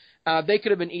 So they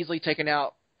could have been easily taken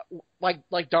out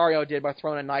like Dario did by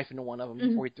throwing a knife into one of them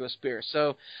before he threw a spear.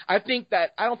 So I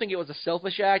don't think it was a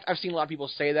selfish act. I've seen a lot of people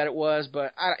say that it was,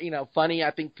 but funny.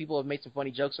 I think people have made some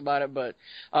funny jokes about it. But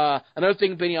another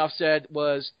thing Benioff said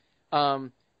was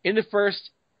in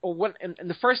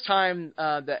the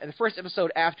first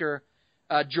episode after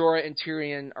Jorah and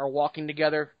Tyrion are walking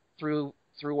together through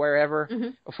wherever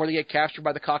before they get captured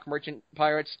by the cock merchant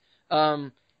pirates,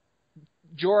 Jorah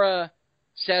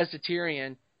says to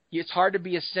Tyrion, "It's hard to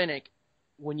be a cynic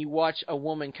when you watch a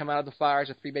woman come out of the fires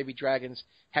of 3 baby dragons.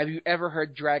 Have you ever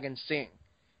heard dragons sing?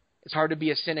 It's hard to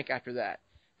be a cynic after that."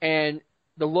 And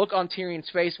the look on Tyrion's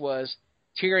face was,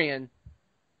 Tyrion,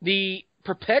 the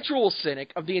perpetual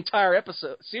cynic of the entire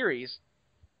episode series,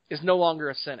 is no longer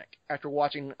a cynic after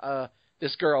watching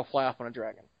this girl fly off on a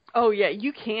dragon. Oh yeah,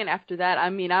 you can after that. I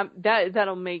mean,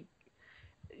 that'll make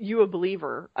you a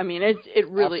believer. I mean, it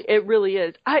really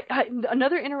is.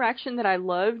 Another interaction that I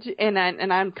loved, and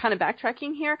I'm kind of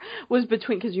backtracking here, was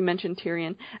because you mentioned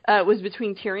Tyrion. Was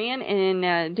between Tyrion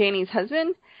and Dany's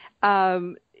husband.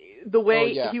 The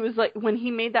way he was like when he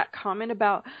made that comment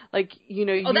about that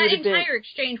entire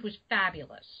exchange was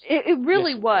fabulous. It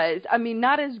really was. I mean,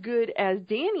 not as good as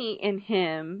Dany and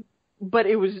him, but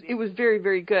it was very,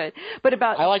 very good. But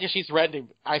I like that she's threatening.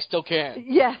 I still can.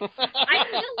 Yes. I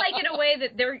feel like in a way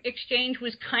that their exchange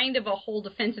was kind of a whole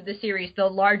defense of the series, the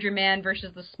larger man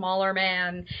versus the smaller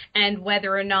man, and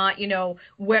whether or not,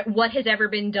 what has ever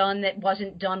been done that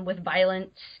wasn't done with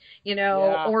violence.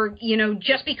 Or,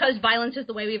 just because violence is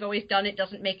the way we've always done it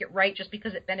doesn't make it right. Just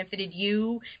because it benefited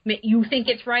you, you think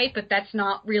it's right, but that's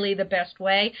not really the best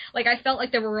way. Like, I felt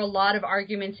like there were a lot of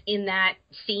arguments in that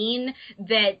scene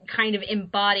that kind of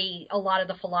embody a lot of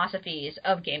the philosophies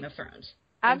of Game of Thrones.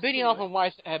 And Benioff and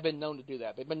Weiss have been known to do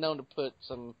that. They've been known to put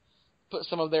some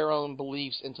of their own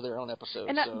beliefs into their own episodes.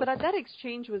 But that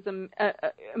exchange was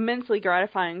immensely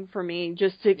gratifying for me,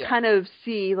 just to kind of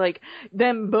see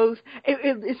them both.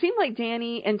 It seemed like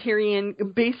Dany and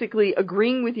Tyrion basically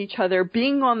agreeing with each other,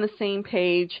 being on the same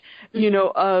page,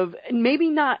 of maybe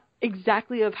not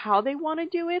exactly of how they want to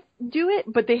do it,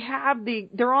 but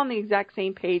they're on the exact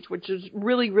same page, which is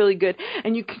really, really good.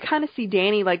 And you can kind of see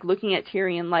Dany looking at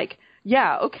Tyrion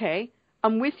yeah, okay,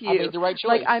 I'm with you. I made the right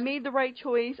choice. I made the right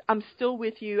choice. I'm still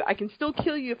with you. I can still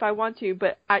kill you if I want to,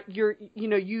 but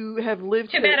you have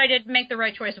lived. Too bad I didn't make the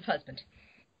right choice of husband.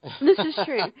 This is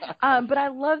true. But I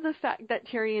love the fact that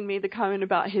Tyrion made the comment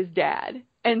about his dad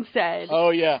and said,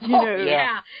 "Oh yeah,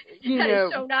 that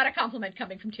is so not a compliment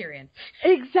coming from Tyrion."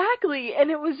 Exactly, and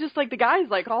it was just the guy's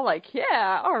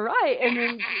yeah, all right, and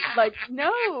then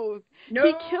no,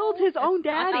 he killed his own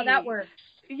daddy. That's not how that works.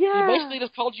 Yeah. He basically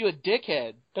just called you a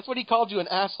dickhead. That's what he called you, an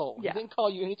asshole. Yeah. He didn't call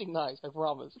you anything nice, I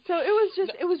promise. So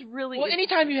it was really. Well,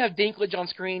 anytime you have Dinklage on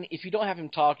screen, if you don't have him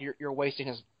talk, you're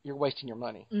wasting your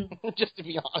money. Just to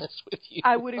be honest with you.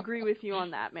 I would agree with you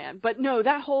on that, man. But no,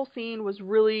 that whole scene was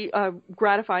really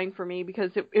gratifying for me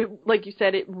because it, like you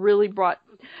said, it really brought.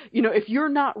 If you're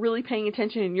not really paying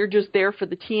attention and you're just there for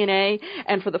the TNA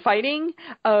and for the fighting,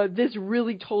 this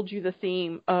really told you the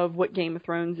theme of what Game of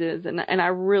Thrones is, and I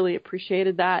really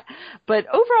appreciated that. But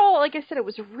overall, like I said, it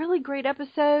was a really great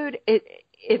episode. If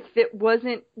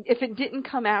it didn't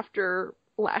come after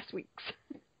last week's.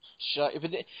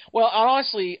 Well,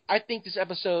 honestly, I think this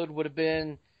episode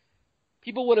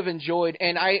people would have enjoyed,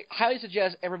 and I highly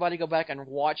suggest everybody go back and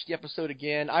watch the episode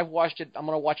again. I've watched it. I'm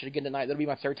going to watch it again tonight. That'll be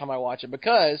my third time I watch it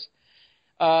because,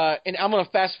 and I'm going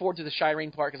to fast forward to the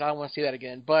Shireen part because I don't want to see that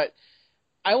again. But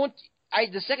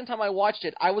the second time I watched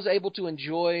it, I was able to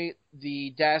enjoy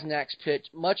the Daznak's pitch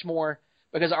much more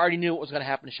because I already knew what was going to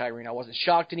happen to Shireen. I wasn't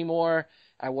shocked anymore.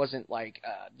 I wasn't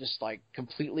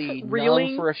completely reeling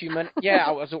numb for a few minutes. Yeah,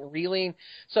 I wasn't reeling.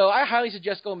 So I highly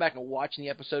suggest going back and watching the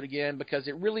episode again because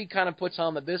it really kind of puts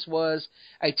on that this was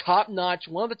a top-notch,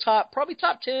 one of the probably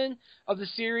top 10 of the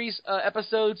series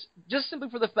episodes, just simply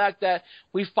for the fact that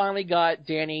we finally got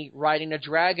Dany riding a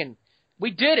dragon. We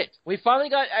did it. We finally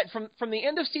got from the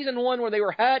end of season 1 where they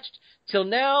were hatched till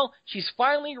now. She's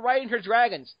finally riding her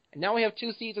dragons, and now we have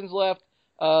 2 seasons left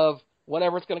of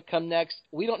whatever's going to come next.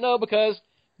 We don't know because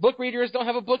book readers don't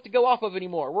have a book to go off of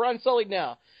anymore. We're unsullied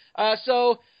now.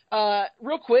 So,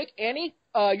 real quick, Annie,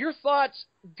 your thoughts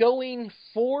going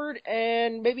forward,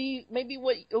 and maybe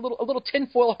what a little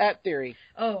tinfoil hat theory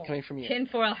coming from you.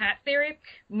 Tinfoil hat theory.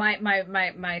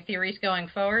 My theories going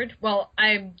forward. Well,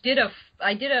 I did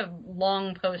a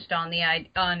long post on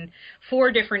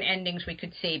 4 different endings we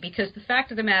could see because the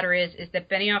fact of the matter is that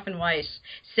Benioff and Weiss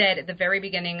said at the very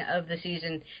beginning of the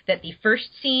season that the first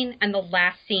scene and the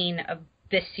last scene of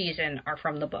this season are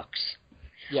from the books.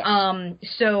 Yes.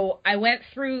 So I went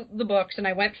through the books and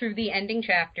I went through the ending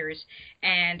chapters,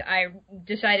 and I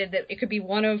decided that it could be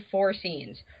one of 4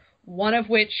 scenes. One of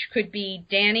which could be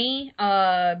Danny,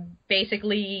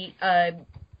 basically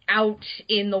out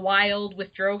in the wild with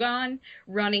Drogon,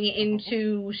 running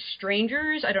into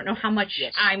strangers. I don't know how much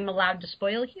I'm allowed to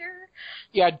spoil here.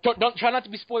 Yeah, don't try not to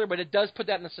be spoiler, but it does put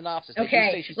that in the synopsis.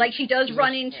 Okay, like she does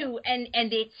run into, and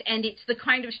it's the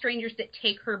kind of strangers that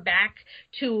take her back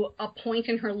to a point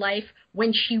in her life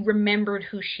when she remembered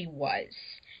who she was.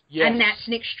 Yes. And that's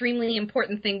an extremely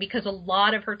important thing, because a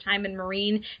lot of her time in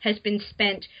Marine has been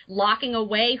spent locking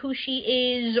away who she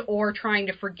is, or trying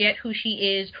to forget who she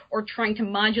is, or trying to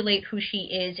modulate who she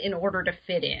is in order to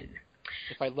fit in.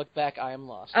 If I look back, I am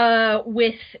lost.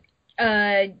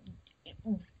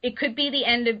 It could be the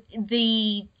end of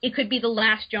it could be the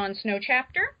last Jon Snow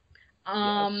chapter,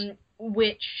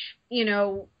 which, you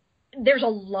know, there's a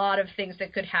lot of things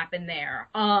that could happen there.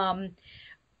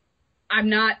 I'm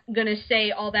not going to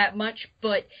say all that much,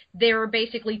 but there are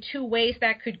basically 2 ways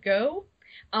that could go,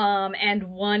 and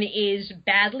one is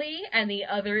badly, and the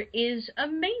other is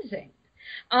amazing.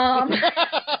 And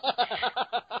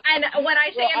when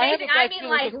I say amazing, I mean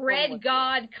like Red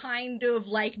God kind of,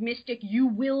 like mystic, you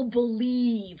will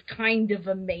believe kind of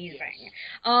amazing.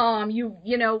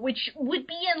 You know, which would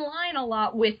be in line a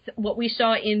lot with what we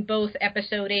saw in both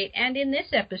episode 8 and in this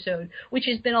episode, which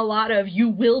has been a lot of you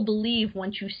will believe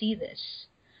once you see this.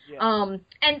 Yes.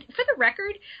 And for the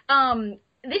record,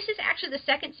 this is actually the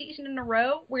 2nd season in a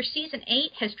row where season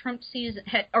 8 has trumped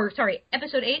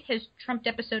episode 8 has trumped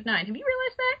episode 9. Have you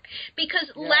realized that?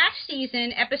 Because last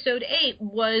season, episode 8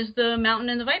 was the Mountain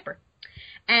and the Viper.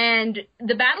 And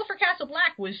the battle for Castle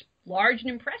Black was large and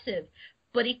impressive,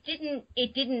 but it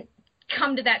didn't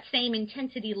come to that same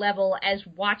intensity level as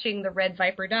watching the Red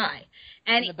Viper die.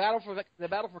 And the battle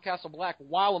for Castle Black,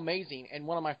 while amazing and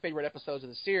one of my favorite episodes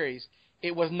of the series,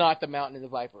 it was not the Mountain and the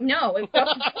Viper. No, it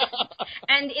wasn't.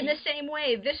 And in the same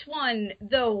way, this one,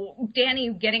 though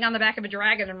Danny getting on the back of a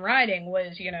dragon and riding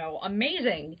was, you know,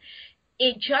 amazing,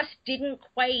 it just didn't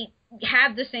quite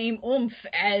have the same oomph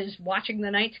as watching The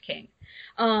Night's King.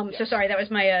 So sorry, that was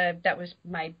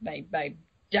my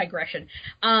digression.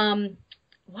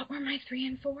 What were my 3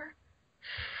 and 4?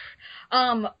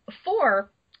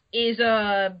 4 is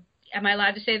am I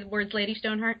allowed to say the words Lady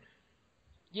Stoneheart?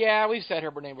 Yeah, we've said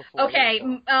her name before. Okay,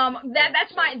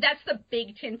 that's the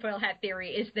big tinfoil hat theory,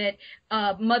 is that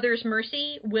Mother's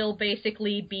Mercy will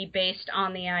basically be based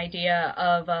on the idea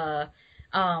of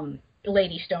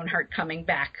Lady Stoneheart coming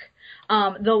back.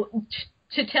 Though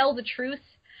to tell the truth,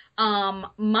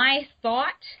 my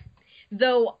thought,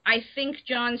 though I think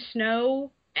Jon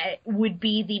Snow would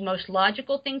be the most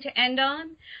logical thing to end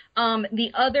on,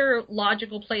 the other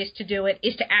logical place to do it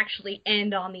is to actually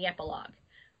end on the epilogue,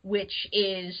 which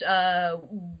is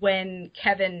when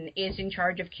Kevin is in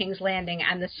charge of King's Landing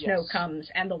and the snow comes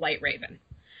and the White Raven.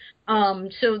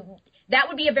 So that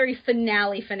would be a very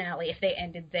finale if they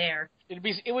ended there.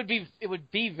 It would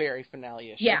be very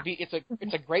finale-ish. Yeah. It's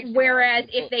a great finale. Whereas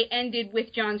if they ended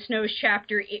with Jon Snow's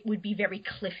chapter, it would be very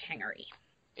cliffhangery.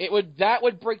 That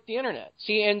would break the internet.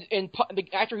 See, and the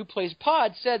actor who plays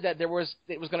Pod said that it was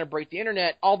going to break the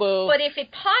internet. Although, but if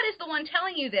Pod is the one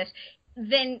telling you this,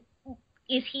 then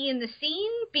is he in the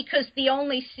scene? Because the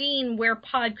only scene where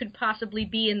Pod could possibly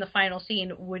be in the final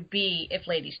scene would be if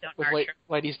Lady Stoneheart.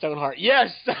 Lady Stoneheart.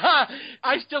 Yes!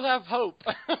 I still have hope.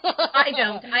 I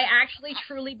don't. I actually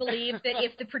truly believe that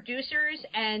if the producers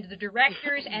and the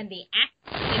directors and the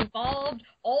actors involved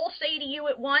all say to you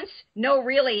at once, no,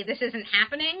 really, this isn't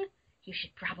happening, you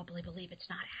should probably believe it's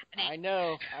not happening. I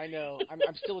know.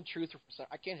 I'm still a truther.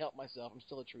 I can't help myself. I'm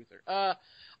still a truther.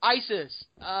 Isis,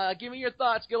 give me your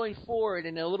thoughts going forward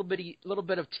in a little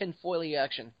bit of tinfoily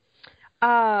action.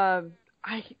 I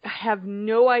have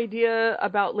no idea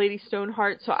about Lady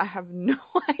Stoneheart, so I have no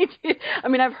idea. I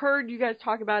mean, I've heard you guys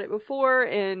talk about it before,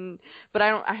 but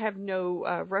I have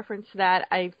no reference to that.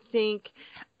 I think,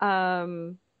 what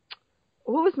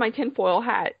was my tinfoil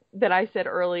hat that I said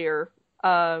earlier?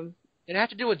 It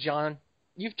had to do with John.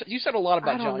 You said a lot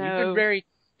about John.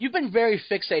 You've been very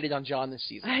fixated on John this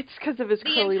season. It's because of his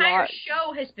curly locks. The entire locks.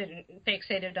 show has been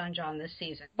fixated on John this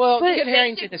season. Well, Kit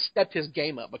Harington has stepped his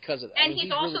game up because of that. And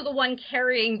he's also the one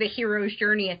carrying the hero's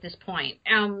journey at this point.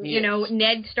 You know,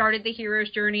 Ned started the hero's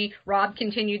journey. Rob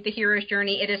continued the hero's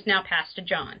journey. It is now passed to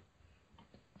John.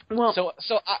 Well,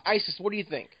 so Isis, what do you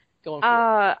think going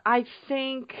forward?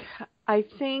 I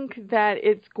think that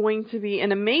it's going to be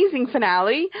an amazing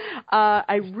finale.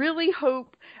 I really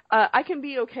hope I can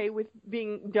be okay with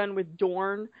being done with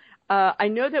Dorne. I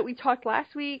know that we talked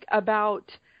last week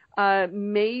about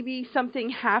Maybe something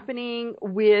happening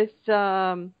with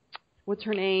what's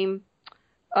her name?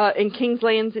 In King's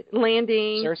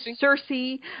Landing,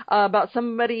 Cersei, about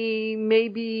somebody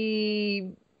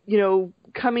maybe,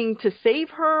 coming to save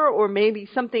her, or maybe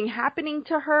something happening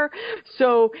to her.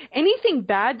 So anything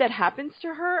bad that happens to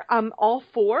her, I'm all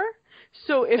for.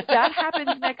 So if that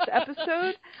happens next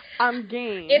episode, I'm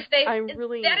game. I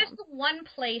really that am. is the one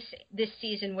place this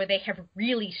season where they have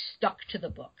really stuck to the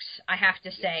books, I have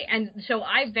to say. And so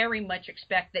I very much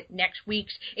expect that next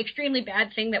week's extremely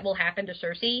bad thing that will happen to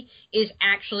Cersei is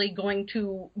actually going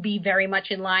to be very much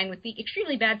in line with the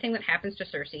extremely bad thing that happens to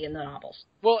Cersei in the novels.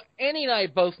 Well, Annie and I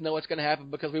both know what's going to happen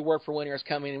because we work for Winter is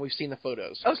Coming and we've seen the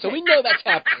photos. Okay. So we know that's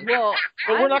happening. Well,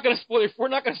 but we're not going to spoil it. We're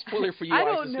not going to spoil it for you. I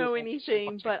don't know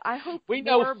anything, but I hope we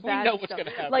know bad what's going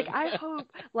to happen. Like, I hope,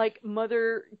 like,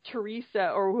 Mother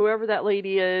Teresa or whoever that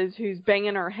lady is who's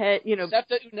banging her head,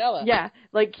 Septa Unella. Yeah,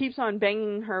 like, keeps on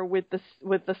banging her with the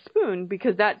spoon,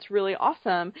 because that's really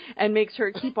awesome, and makes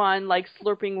her keep on, like,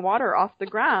 slurping water off the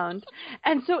ground.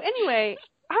 And so anyway,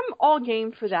 I'm all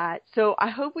game for that. So I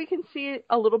hope we can see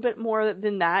a little bit more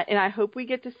than that, and I hope we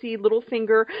get to see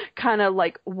Littlefinger kind of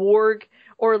like warg,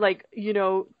 or like,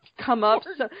 come up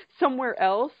somewhere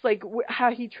else, like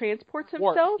how he transports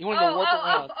himself. Warg. You want to warp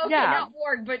around. Okay, yeah. not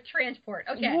warg, but transport.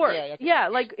 Okay. Warg. Yeah,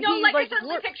 like no, he, like like I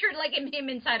suddenly pictured like him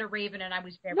inside a raven, and I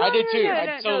was very. I did too. No,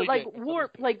 I totally like did.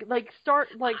 warp, like Star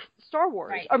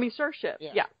Wars. Right. I mean Starship.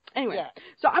 Yeah. Anyway,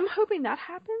 so I'm hoping that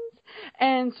happens,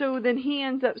 and so then he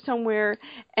ends up somewhere,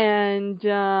 and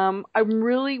I'm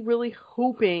really, really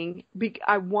hoping.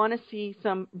 I want to see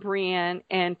some Brienne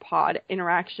and Pod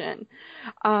interaction.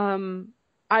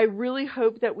 I really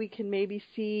hope that we can maybe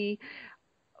see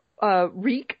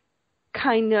Reek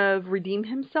kind of redeem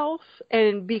himself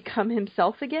and become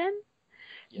himself again.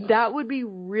 Yes. That would be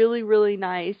really, really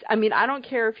nice. I mean, I don't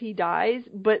care if he dies,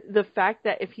 but the fact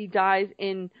that if he dies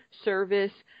in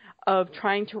service of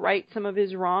trying to right some of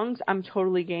his wrongs, I'm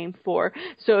totally game for.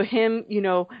 So him,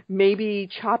 maybe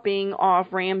chopping off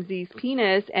Ramsay's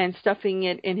penis and stuffing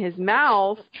it in his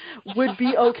mouth would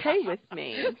be okay with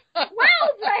me. Well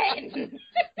then!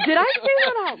 Did I say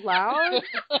that out loud?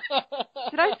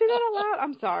 Did I say that out loud?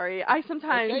 I'm sorry. I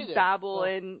sometimes babble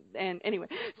and anyway.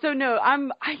 So no, I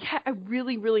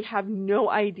really, really have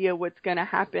no idea what's going to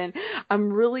happen.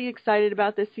 I'm really excited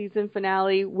about this season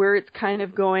finale, where it's kind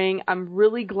of going. I'm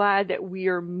really glad that we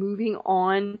are moving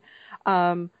on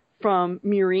from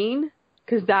Meereen,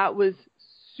 because that was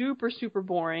super, super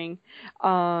boring.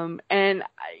 And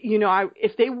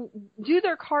if they do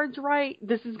their cards right,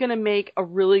 this is going to make a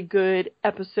really good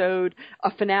episode,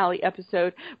 a finale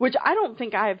episode, which I don't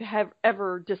think I have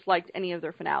ever disliked any of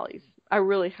their finales. I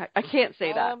can't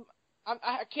say that.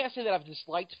 I can't say that I've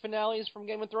disliked finales from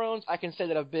Game of Thrones. I can say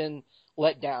that I've been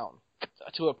let down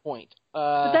to a point.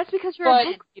 But that's because you're a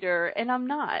book reader, and I'm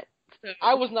not.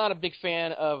 I was not a big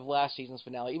fan of last season's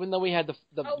finale, even though we had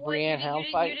the Brienne Hound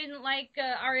fight. You didn't like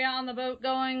Arya on the boat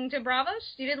going to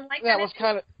Bravos? You didn't like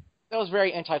that? That was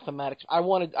very anticlimactic. I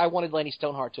wanted Lady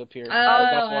Stoneheart to appear. Oh,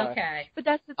 that's why. Okay. But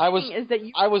that's the thing is that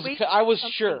I was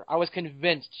sure. I was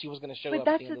convinced she was going to show up.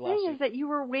 But that's the thing is that you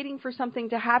were waiting for something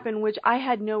to happen, which I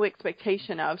had no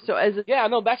expectation of. So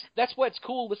that's what's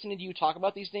cool listening to you talk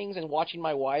about these things and watching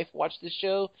my wife watch this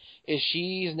show. Is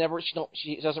she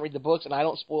doesn't read the books, and I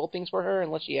don't spoil things for her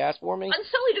unless she asks for me.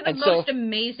 Unsullied are the most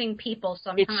amazing people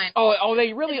sometimes.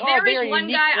 They really are. There is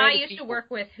one guy I used to work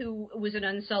with who was an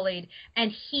Unsullied,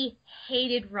 and he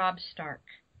hated Robb Stark.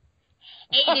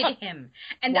 Hated him.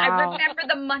 And wow. I remember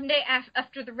the Monday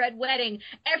after the Red Wedding,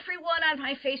 everyone on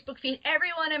my Facebook feed,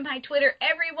 everyone on my Twitter,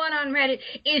 everyone on Reddit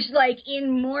is like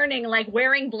in mourning, like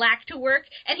wearing black to work,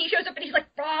 and he shows up and he's like,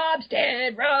 Robb's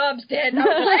dead, Robb's dead. And I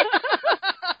was like,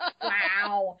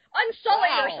 wow.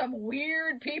 Unsullied are some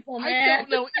weird people, man. I don't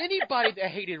know anybody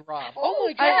that hated Robb. Oh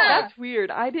my god. That's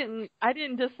weird. I didn't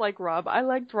dislike Robb. I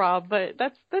liked Robb, but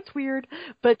that's weird.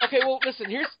 But okay, well listen,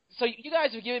 so you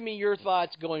guys have given me your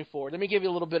thoughts going forward. Let me give you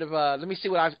a little bit of let me see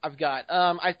what I've got.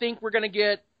 I think we're going to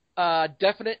get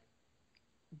definite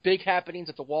big happenings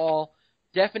at the Wall,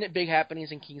 definite big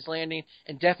happenings in King's Landing,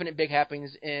 and definite big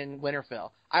happenings in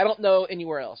Winterfell. I don't know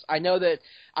anywhere else. I know that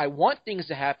I want things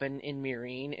to happen in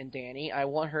Meereen and Dany. I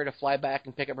want her to fly back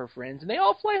and pick up her friends, and they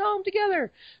all fly home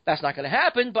together. That's not going to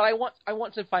happen, but I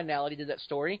want some finality to that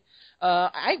story.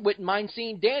 I wouldn't mind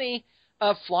seeing Dany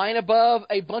flying above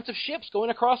a bunch of ships going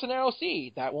across a narrow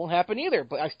sea. That won't happen either,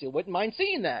 but I still wouldn't mind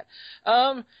seeing that.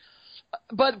 But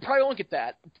probably won't get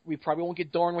that. We probably won't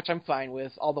get Dorne, which I'm fine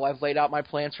with, although I've laid out my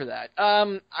plans for that.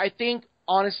 I think,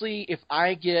 honestly, if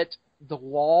I get the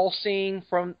Wall scene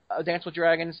from Dance with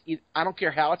Dragons, I don't care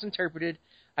how it's interpreted.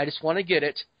 I just want to get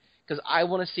it. because I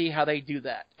want to see how they do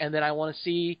that. And then I want to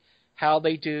see how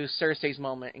they do Cersei's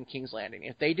moment in King's Landing.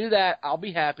 If they do that, I'll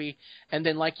be happy. And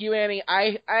then, like you, Annie,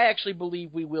 I actually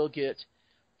believe we will get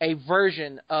a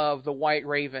version of the White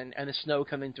Raven and the snow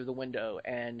coming through the window,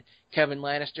 and Kevin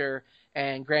Lannister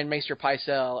and Grand Maester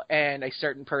Pycelle and a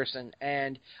certain person.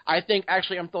 And I think,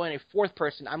 actually, I'm throwing a fourth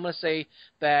person. I'm going to say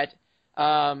that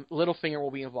Littlefinger will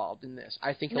be involved in this.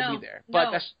 I think he'll be there.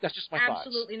 But that's just my thoughts.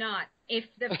 Absolutely not. If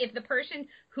the person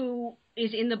who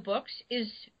is in the books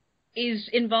is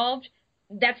involved,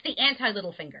 that's the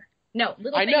anti-Littlefinger. No,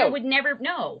 Littlefinger would never.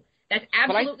 No, that's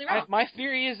absolutely wrong. My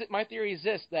theory is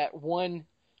this: that one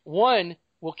will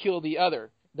kill the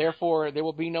other. Therefore, there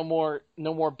will be no more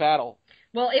battle.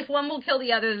 Well, if one will kill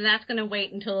the other, then that's going to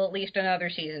wait until at least another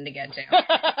season to get to.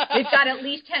 We've got at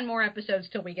least 10 more episodes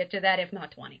till we get to that, if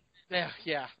not 20.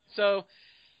 Yeah. So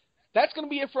that's going to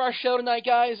be it for our show tonight,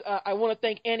 guys. I want to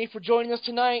thank Annie for joining us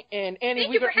tonight, and Annie,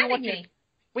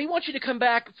 we want you to come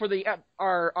back for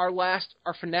our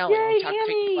finale. Yay,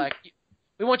 Annie!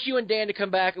 We want you and Dan to come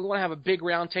back. We want to have a big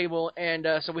round table, and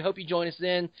so we hope you join us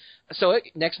then. So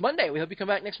next Monday, we hope you come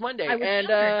back next Monday.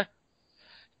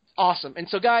 Awesome. And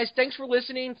so, guys, thanks for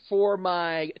listening. For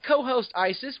my co-host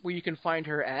Isis, where you can find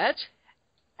her at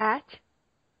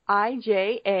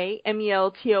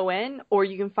IJAMELTON, or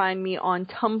you can find me on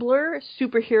Tumblr,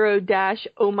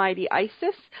 superhero-almighty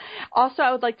Isis. Also,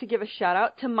 I would like to give a shout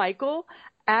out to Michael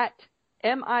at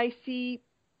MICPATSUL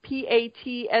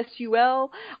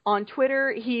on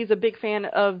Twitter. He's a big fan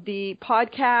of the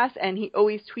podcast, and he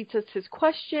always tweets us his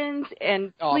questions.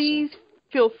 And please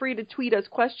feel free to tweet us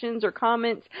questions or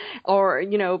comments, or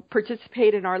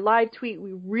participate in our live tweet.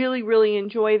 We really, really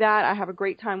enjoy that. I have a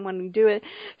great time when we do it.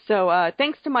 So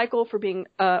thanks to Michael for being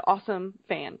an awesome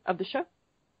fan of the show.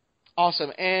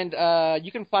 Awesome. And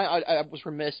you can find, I was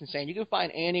remiss in saying, you can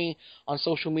find Annie on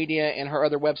social media and her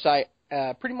other website,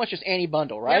 pretty much just Annie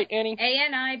Bundle, right, yep. Annie?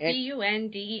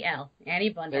 ANIBUNDEL, Annie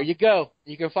Bundle. There you go.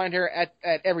 You can find her at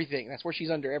everything. That's where she's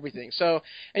under everything. So,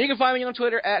 and you can find me on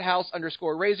Twitter at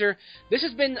 @house_razor. This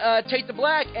has been Take the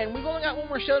Black, and we've only got one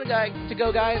more show to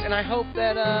go, guys, and I hope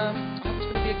that it's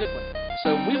going to be a good one.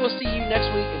 So we will see you next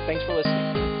week, and thanks for listening.